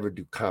time to ever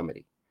do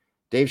comedy.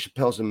 Dave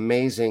Chappelle's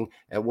amazing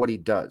at what he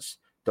does.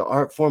 The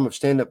art form of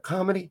stand-up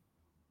comedy,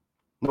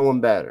 no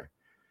one better.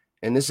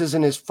 And this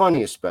isn't his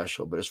funniest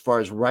special, but as far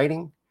as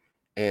writing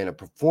and a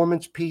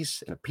performance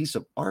piece and a piece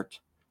of art,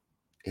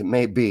 it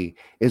may be,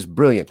 is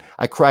brilliant.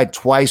 I cried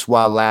twice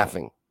while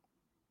laughing.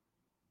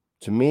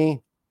 To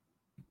me,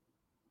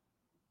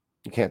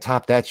 you can't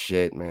top that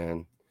shit,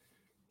 man.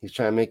 He's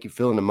trying to make you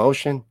feel an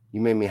emotion. You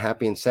made me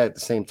happy and sad at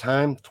the same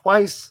time.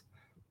 Twice.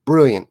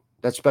 Brilliant.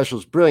 That special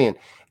is brilliant.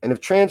 And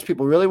if trans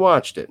people really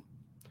watched it,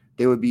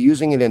 they would be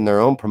using it in their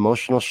own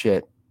promotional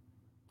shit.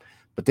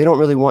 But they don't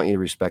really want you to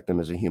respect them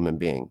as a human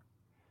being.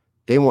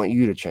 They want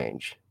you to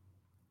change.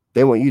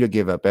 They want you to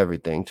give up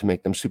everything to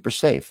make them super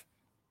safe.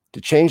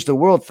 To change the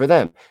world for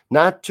them.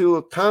 Not to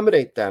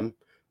accommodate them,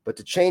 but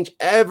to change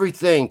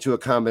everything to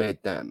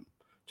accommodate them.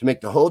 To make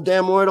the whole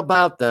damn world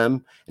about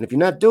them. And if you're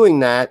not doing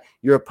that,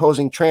 you're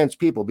opposing trans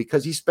people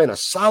because he spent a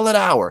solid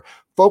hour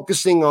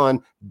focusing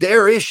on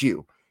their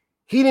issue.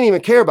 He didn't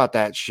even care about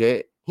that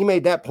shit. He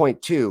made that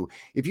point too.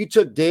 If you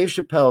took Dave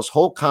Chappelle's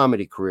whole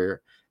comedy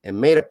career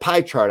and made a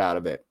pie chart out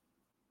of it,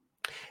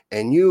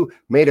 and you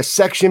made a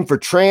section for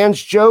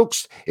trans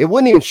jokes, it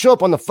wouldn't even show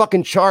up on the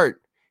fucking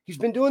chart. He's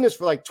been doing this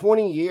for like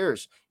 20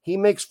 years. He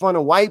makes fun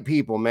of white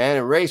people, man,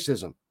 and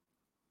racism.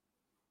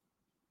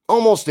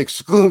 Almost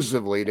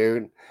exclusively,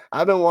 dude.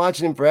 I've been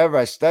watching him forever.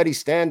 I study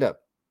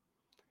stand-up.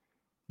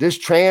 This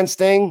trans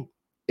thing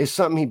is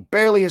something he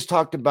barely has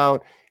talked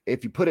about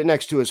if you put it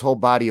next to his whole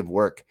body of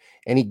work.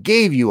 And he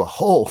gave you a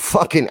whole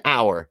fucking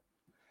hour.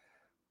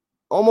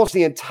 Almost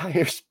the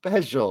entire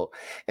special.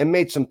 And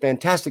made some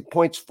fantastic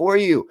points for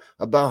you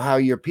about how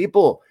you're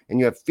people and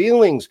you have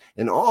feelings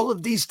and all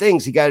of these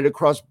things. He got it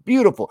across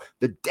beautiful.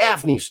 The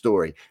Daphne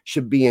story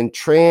should be in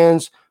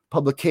trans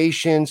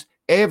publications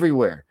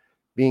everywhere.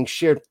 Being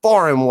shared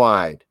far and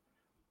wide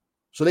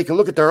so they can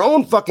look at their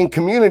own fucking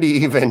community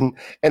even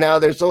and how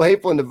they're so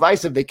hateful and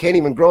divisive they can't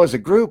even grow as a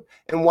group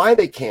and why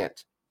they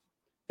can't.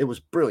 It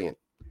was brilliant.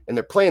 And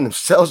they're playing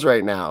themselves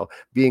right now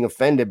being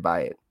offended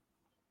by it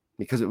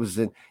because it was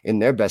in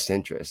their best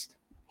interest.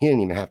 He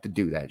didn't even have to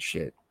do that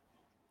shit.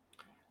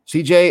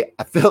 CJ,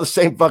 I feel the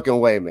same fucking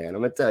way, man.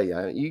 I'm going to tell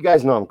you. You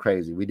guys know I'm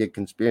crazy. We did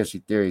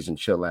conspiracy theories and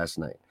shit last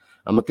night.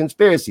 I'm a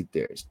conspiracy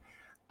theorist.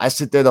 I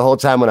sit there the whole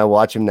time when I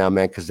watch him now,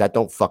 man, because that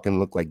don't fucking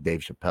look like Dave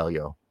Chappelle,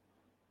 yo.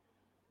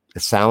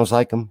 It sounds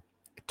like him.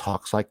 It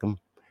talks like him.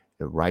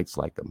 It writes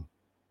like him.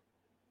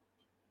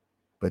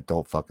 But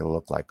don't fucking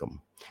look like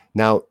him.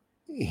 Now,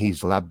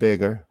 he's a lot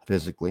bigger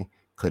physically.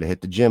 Could have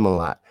hit the gym a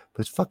lot.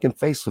 But his fucking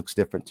face looks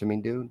different to me,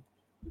 dude.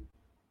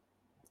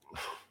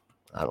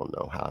 I don't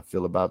know how I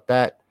feel about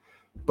that.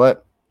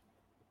 But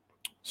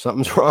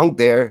something's wrong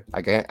there.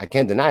 I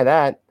can't deny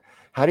that.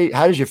 How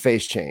does your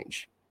face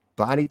change?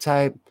 body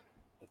type,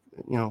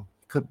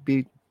 could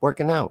be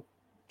working out,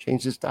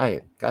 changed his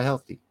diet, got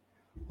healthy,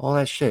 all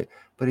that shit.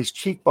 But his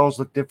cheekbones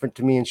look different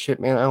to me and shit,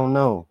 man. I don't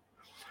know.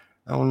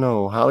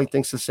 Holly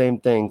thinks the same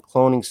thing.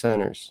 Cloning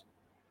centers.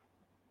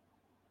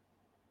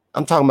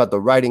 I'm talking about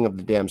the writing of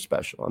the damn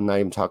special. I'm not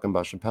even talking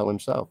about Chappelle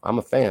himself. I'm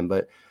a fan,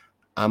 but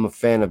I'm a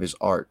fan of his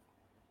art.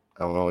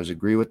 I don't always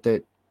agree with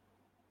it.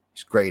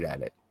 He's great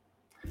at it.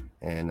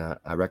 And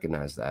I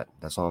recognize that.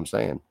 That's all I'm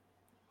saying.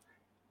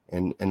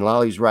 And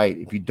Lolly's right.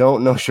 If you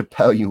don't know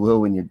Chappelle, you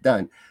will when you're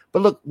done.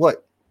 But look,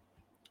 what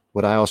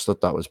I also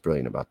thought was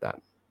brilliant about that.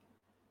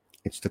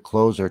 It's the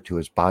closer to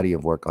his body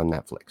of work on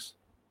Netflix.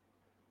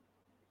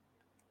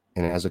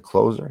 And as a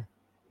closer,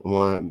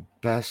 one of the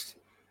best,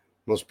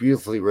 most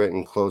beautifully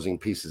written closing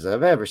pieces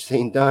I've ever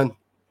seen done.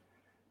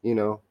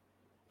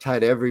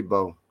 Tied every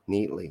bow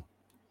neatly.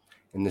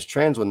 And this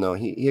trans one, though,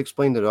 he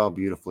explained it all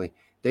beautifully.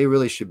 They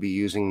really should be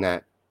using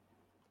that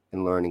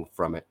and learning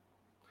from it.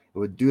 It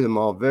would do them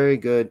all very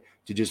good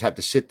to just have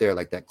to sit there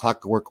like that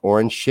Clockwork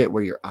Orange shit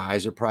where your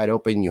eyes are pried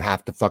open. You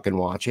have to fucking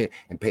watch it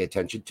and pay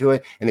attention to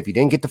it. And if you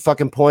didn't get the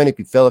fucking point, if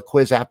you fail a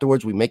quiz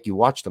afterwards, we make you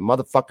watch the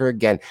motherfucker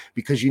again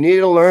because you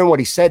needed to learn what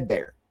he said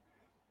there.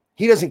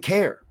 He doesn't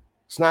care.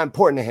 It's not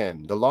important to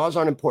him. The laws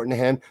aren't important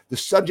to him. The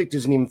subject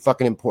isn't even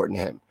fucking important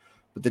to him.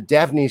 But the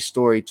Daphne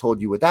story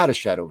told you without a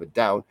shadow of a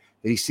doubt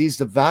that he sees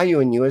the value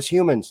in you as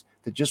humans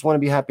that just want to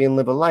be happy and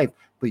live a life.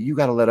 But you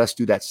got to let us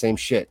do that same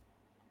shit.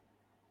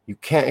 You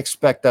can't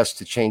expect us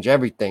to change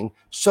everything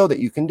so that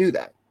you can do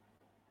that.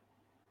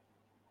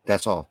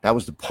 That's all. That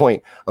was the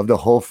point of the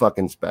whole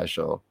fucking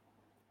special.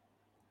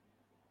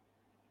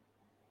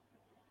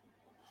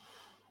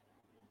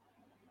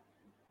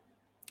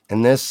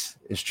 And this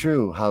is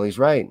true. Holly's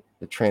right.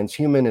 The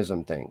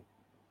transhumanism thing.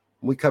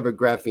 We covered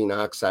graphene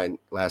oxide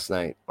last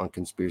night on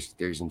Conspiracy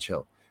Theories and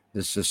Chill.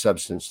 This is a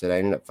substance that I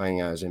ended up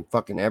finding out is in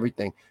fucking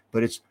everything,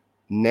 but it's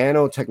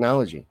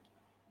nanotechnology.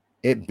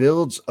 It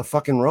builds a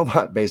fucking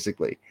robot,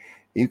 basically.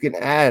 You can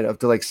add up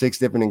to like 6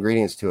 different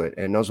ingredients to it,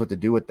 and it knows what to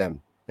do with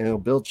them. And it'll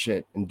build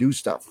shit and do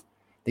stuff.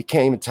 They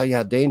can't even tell you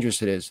how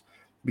dangerous it is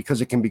because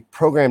it can be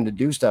programmed to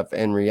do stuff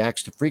and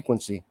reacts to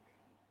frequency.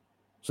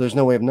 So there's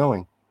no way of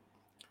knowing.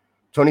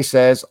 Tony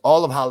says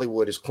all of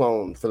Hollywood is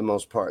cloned for the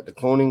most part. The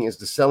cloning is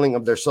the selling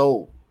of their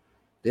soul.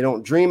 They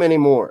don't dream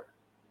anymore.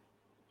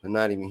 They're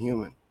not even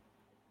human.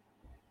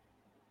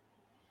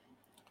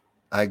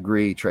 I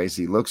agree,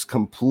 Tracy. Looks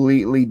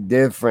completely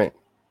different,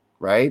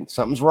 right?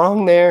 Something's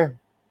wrong there.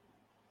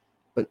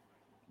 But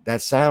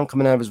that sound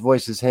coming out of his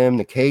voice is him,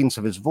 the cadence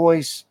of his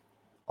voice,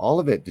 all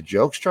of it, the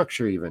joke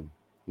structure even,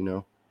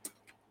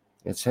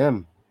 it's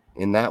him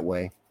in that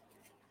way.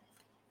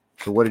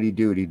 So what did he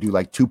do? Did he do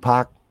like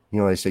Tupac?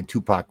 They say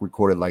Tupac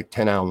recorded like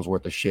 10 albums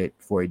worth of shit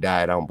before he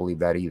died. I don't believe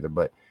that either,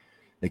 but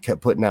they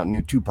kept putting out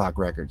new Tupac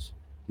records.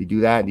 Did he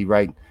do that? Did he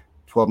write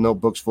 12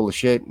 notebooks full of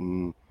shit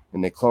and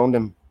they cloned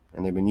him?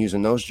 And they've been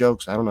using those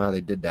jokes. I don't know how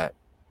they did that.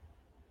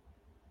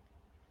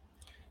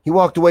 He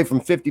walked away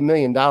from $50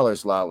 million,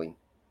 Lolly.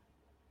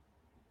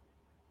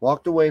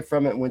 Walked away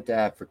from it and went to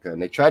Africa.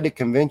 And they tried to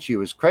convince you it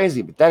was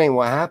crazy, but that ain't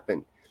what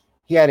happened.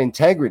 He had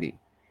integrity.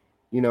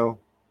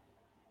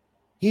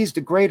 He's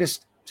the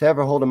greatest to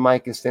ever hold a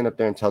mic and stand up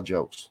there and tell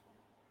jokes,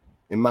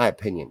 in my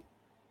opinion.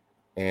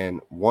 And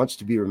wants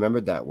to be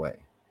remembered that way.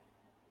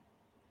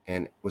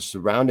 And was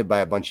surrounded by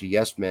a bunch of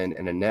yes men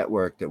and a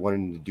network that wanted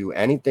him to do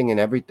anything and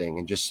everything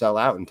and just sell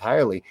out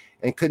entirely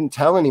and couldn't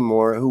tell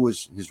anymore who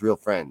was his real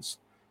friends.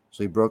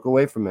 So he broke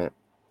away from it,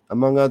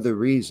 among other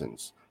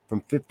reasons,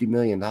 from $50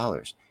 million.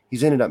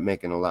 He's ended up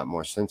making a lot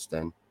more since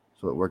then,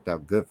 so it worked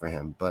out good for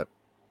him. But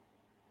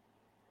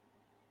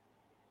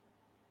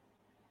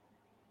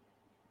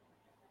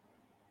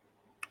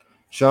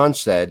Shawn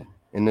said,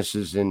 and this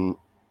is in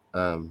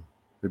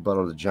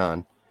rebuttal to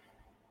John,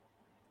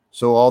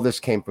 so all this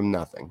came from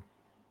nothing,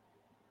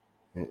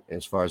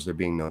 as far as there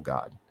being no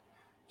God.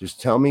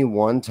 Just tell me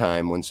one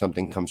time when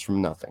something comes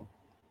from nothing.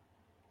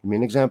 Give me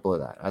an example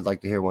of that. I'd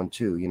like to hear one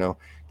too.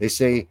 They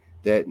say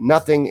that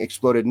nothing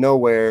exploded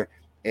nowhere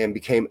and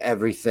became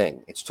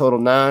everything. It's total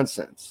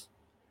nonsense.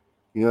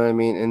 You know what I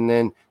mean? And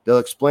then they'll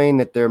explain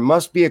that there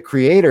must be a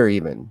creator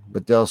even,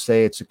 but they'll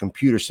say it's a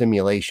computer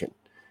simulation.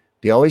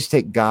 They always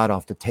take God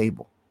off the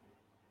table.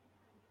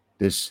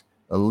 This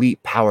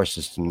elite power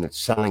system that's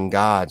selling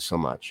God so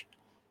much.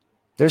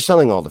 They're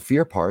selling all the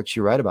fear parts.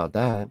 You're right about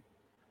that.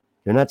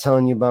 They're not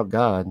telling you about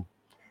God.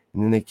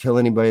 And then they kill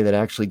anybody that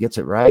actually gets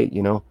it right.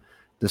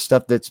 The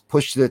stuff that's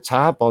pushed to the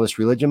top, all this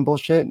religion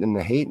bullshit and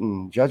the hate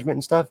and judgment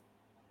and stuff.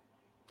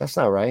 That's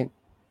not right.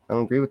 I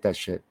don't agree with that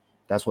shit.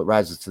 That's what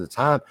rises to the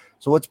top.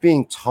 So what's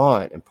being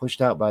taught and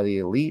pushed out by the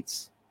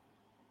elites?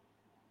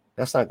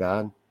 That's not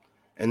God.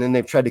 And then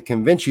they've tried to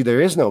convince you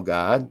there is no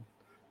God.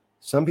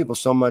 Some people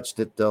so much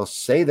that they'll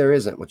say there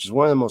isn't, which is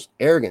one of the most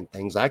arrogant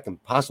things I can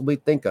possibly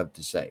think of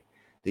to say.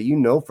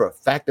 That for a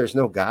fact there's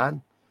no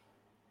God?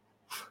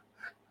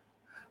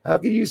 How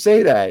could you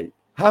say that?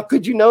 How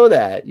could you know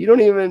that? You don't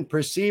even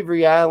perceive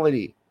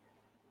reality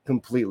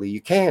completely.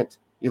 You can't.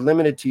 You're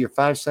limited to your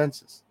 5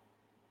 senses.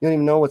 You don't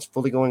even know what's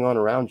fully going on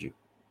around you.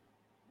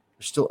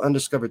 There's still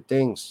undiscovered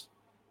things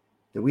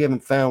that we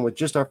haven't found with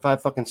just our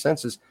 5 fucking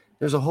senses.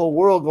 There's a whole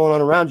world going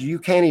on around you you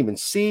can't even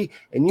see,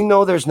 and you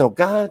know there's no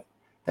God.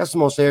 That's the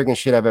most arrogant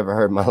shit I've ever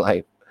heard in my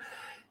life.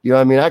 You know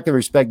what I mean? I can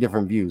respect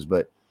different views,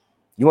 but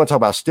you want to talk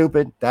about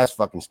stupid? That's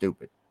fucking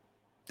stupid.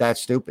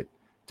 That's stupid.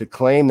 To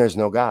claim there's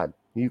no God.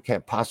 You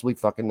can't possibly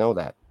fucking know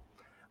that.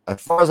 As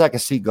far as I can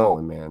see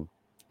going, man,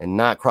 and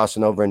not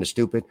crossing over into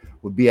stupid,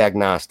 would be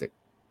agnostic.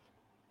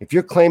 If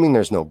you're claiming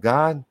there's no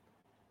God,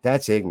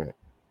 that's ignorant.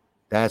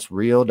 That's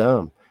real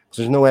dumb. Because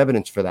there's no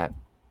evidence for that.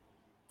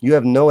 You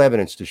have no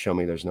evidence to show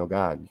me there's no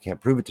God. You can't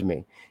prove it to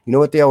me. You know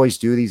what they always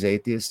do, these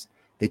atheists?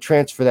 They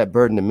transfer that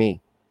burden to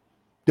me.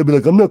 They'll be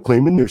like, I'm not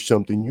claiming there's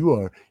something. You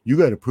are. You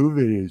got to prove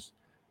it is.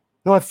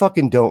 No, I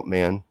fucking don't,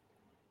 man.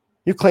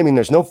 You're claiming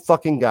there's no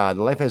fucking God.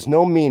 Life has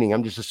no meaning.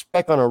 I'm just a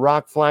speck on a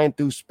rock flying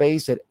through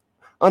space at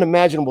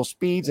unimaginable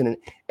speeds in an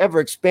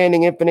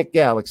ever-expanding infinite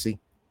galaxy.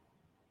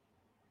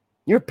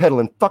 You're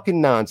peddling fucking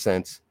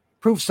nonsense.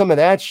 Prove some of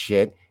that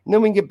shit, and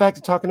then we can get back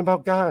to talking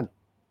about God.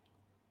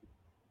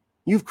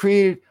 You've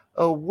created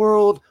a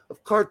world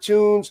of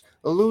cartoons,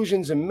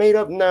 illusions, and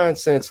made-up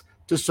nonsense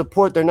to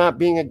support there not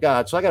being a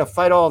God. So I got to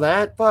fight all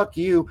that? Fuck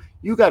you.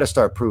 You got to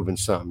start proving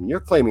something. You're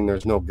claiming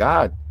there's no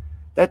God.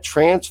 That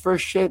transfer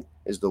shit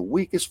is the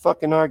weakest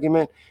fucking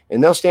argument,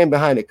 and they'll stand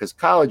behind it because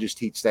colleges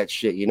teach that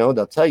shit. You know,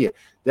 they'll tell you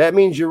that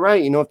means you're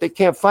right. You know, if they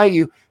can't fight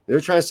you, they're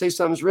trying to say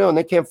something's real and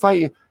they can't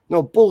fight you.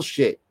 No,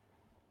 bullshit.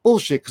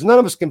 Bullshit, because none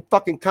of us can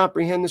fucking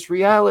comprehend this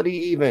reality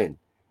even.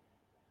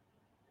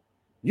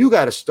 You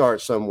got to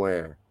start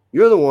somewhere.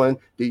 You're the one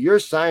that your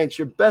science,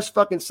 your best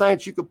fucking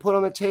science you could put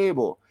on the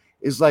table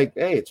is like,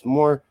 hey, it's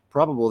more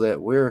probable that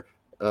we're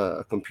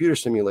a computer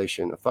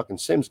simulation, a fucking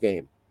Sims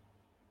game.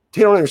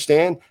 They don't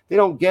understand. They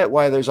don't get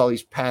why there's all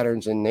these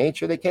patterns in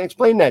nature. They can't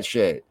explain that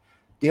shit.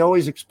 They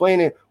always explain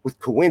it with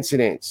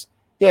coincidence.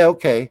 Yeah,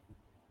 okay.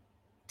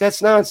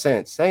 That's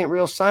nonsense. That ain't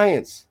real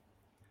science.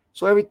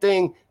 So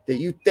everything that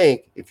you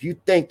think, if you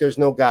think there's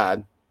no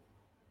God,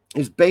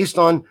 is based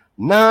on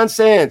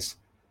nonsense.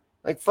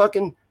 Like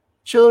fucking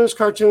children's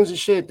cartoons and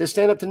shit. They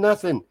stand up to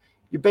nothing.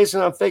 You're basing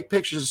it on fake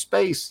pictures of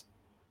space.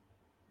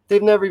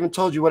 They've never even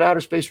told you what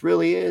outer space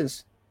really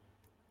is.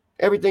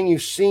 Everything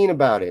you've seen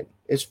about it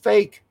is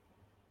fake.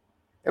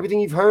 Everything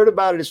you've heard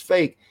about it is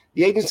fake.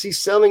 The agency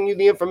selling you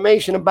the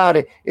information about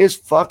it is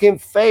fucking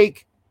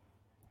fake.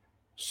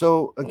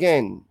 So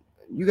again,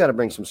 you got to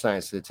bring some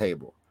science to the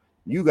table.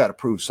 You got to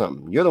prove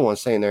something. You're the one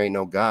saying there ain't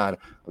no God.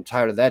 I'm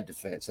tired of that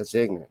defense. That's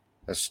ignorant.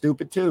 That's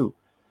stupid too.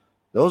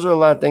 Those are a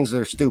lot of things that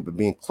are stupid.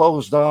 Being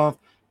closed off,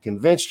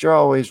 convinced you're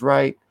always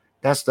right.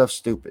 That stuff's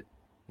stupid.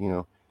 You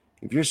know,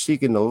 if you're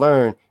seeking to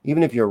learn,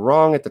 even if you're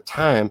wrong at the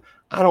time,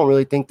 I don't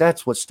really think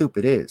that's what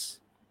stupid is.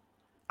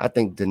 I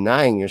think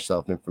denying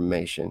yourself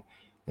information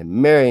and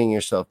marrying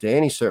yourself to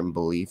any certain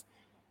belief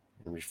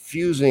and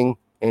refusing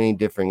any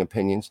differing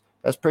opinions,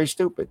 that's pretty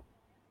stupid.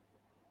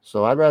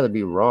 So I'd rather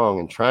be wrong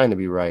and trying to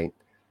be right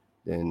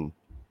than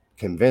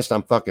convinced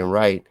I'm fucking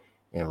right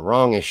and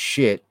wrong as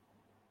shit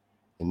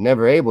and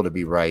never able to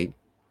be right.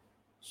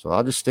 So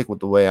I'll just stick with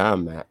the way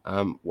I'm at.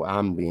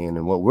 I'm being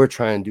and what we're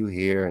trying to do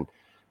here and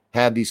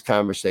have these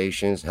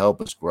conversations,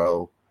 help us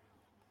grow.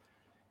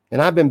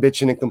 And I've been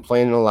bitching and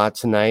complaining a lot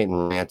tonight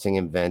and ranting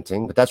and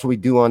venting, but that's what we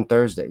do on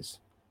Thursdays.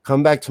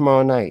 Come back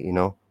tomorrow night, you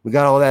know. We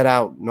got all that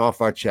out and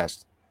off our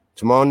chest.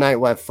 Tomorrow night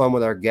we'll have fun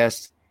with our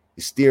guest,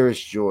 Mysterious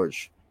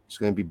George. He's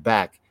going to be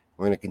back.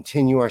 We're going to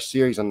continue our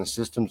series on the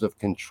systems of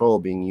control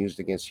being used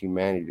against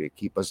humanity to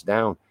keep us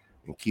down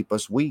and keep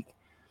us weak.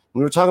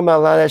 We were talking about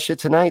a lot of that shit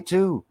tonight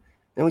too.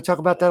 And we talk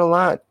about that a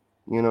lot,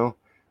 you know,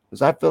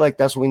 because I feel like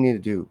that's what we need to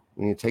do.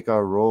 We need to take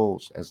our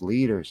roles as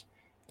leaders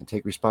and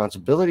take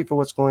responsibility for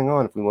what's going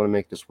on if we want to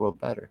make this world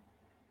better.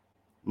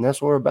 And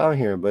that's what we're about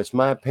here. But it's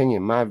my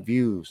opinion, my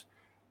views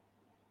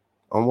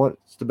on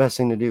what's the best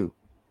thing to do.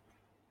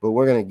 But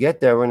we're going to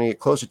get there. We're going to get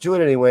closer to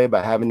it anyway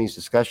by having these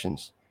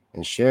discussions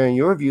and sharing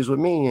your views with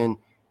me and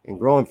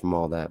growing from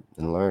all that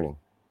and learning.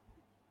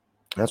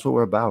 That's what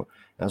we're about.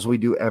 That's what we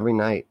do every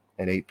night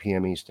at 8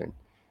 p.m. Eastern.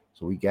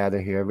 So we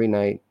gather here every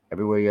night,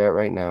 everywhere you're at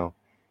right now.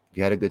 If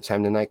you had a good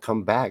time tonight,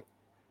 come back.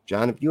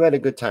 John, if you had a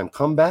good time,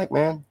 come back,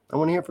 man. I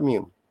want to hear from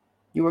you.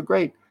 You were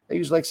great. I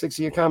used like 6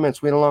 of your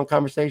comments. We had a long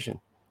conversation.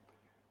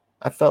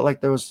 I felt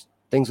like there was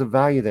things of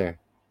value there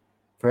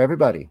for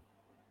everybody.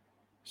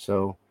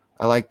 So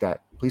I like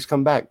that. Please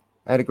come back.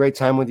 I had a great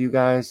time with you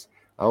guys.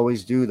 I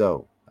always do,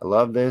 though. I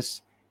love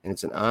this, and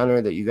it's an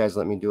honor that you guys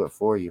let me do it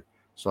for you.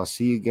 So I'll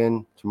see you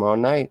again tomorrow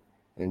night,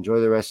 and enjoy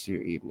the rest of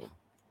your evening.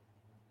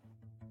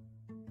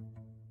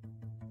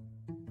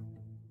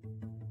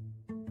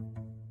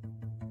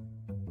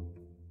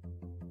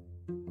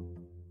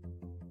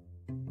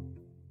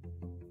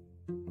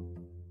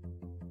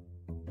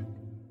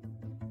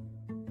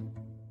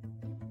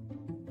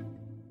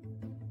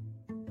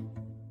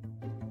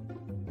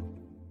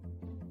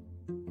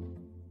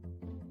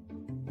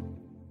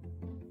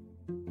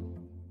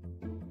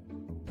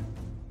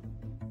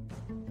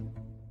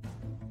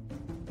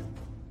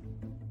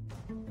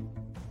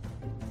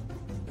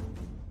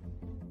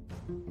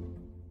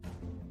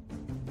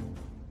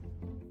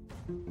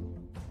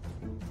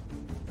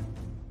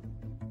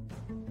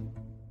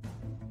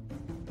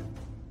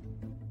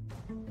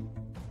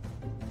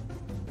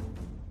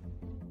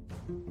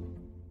 you.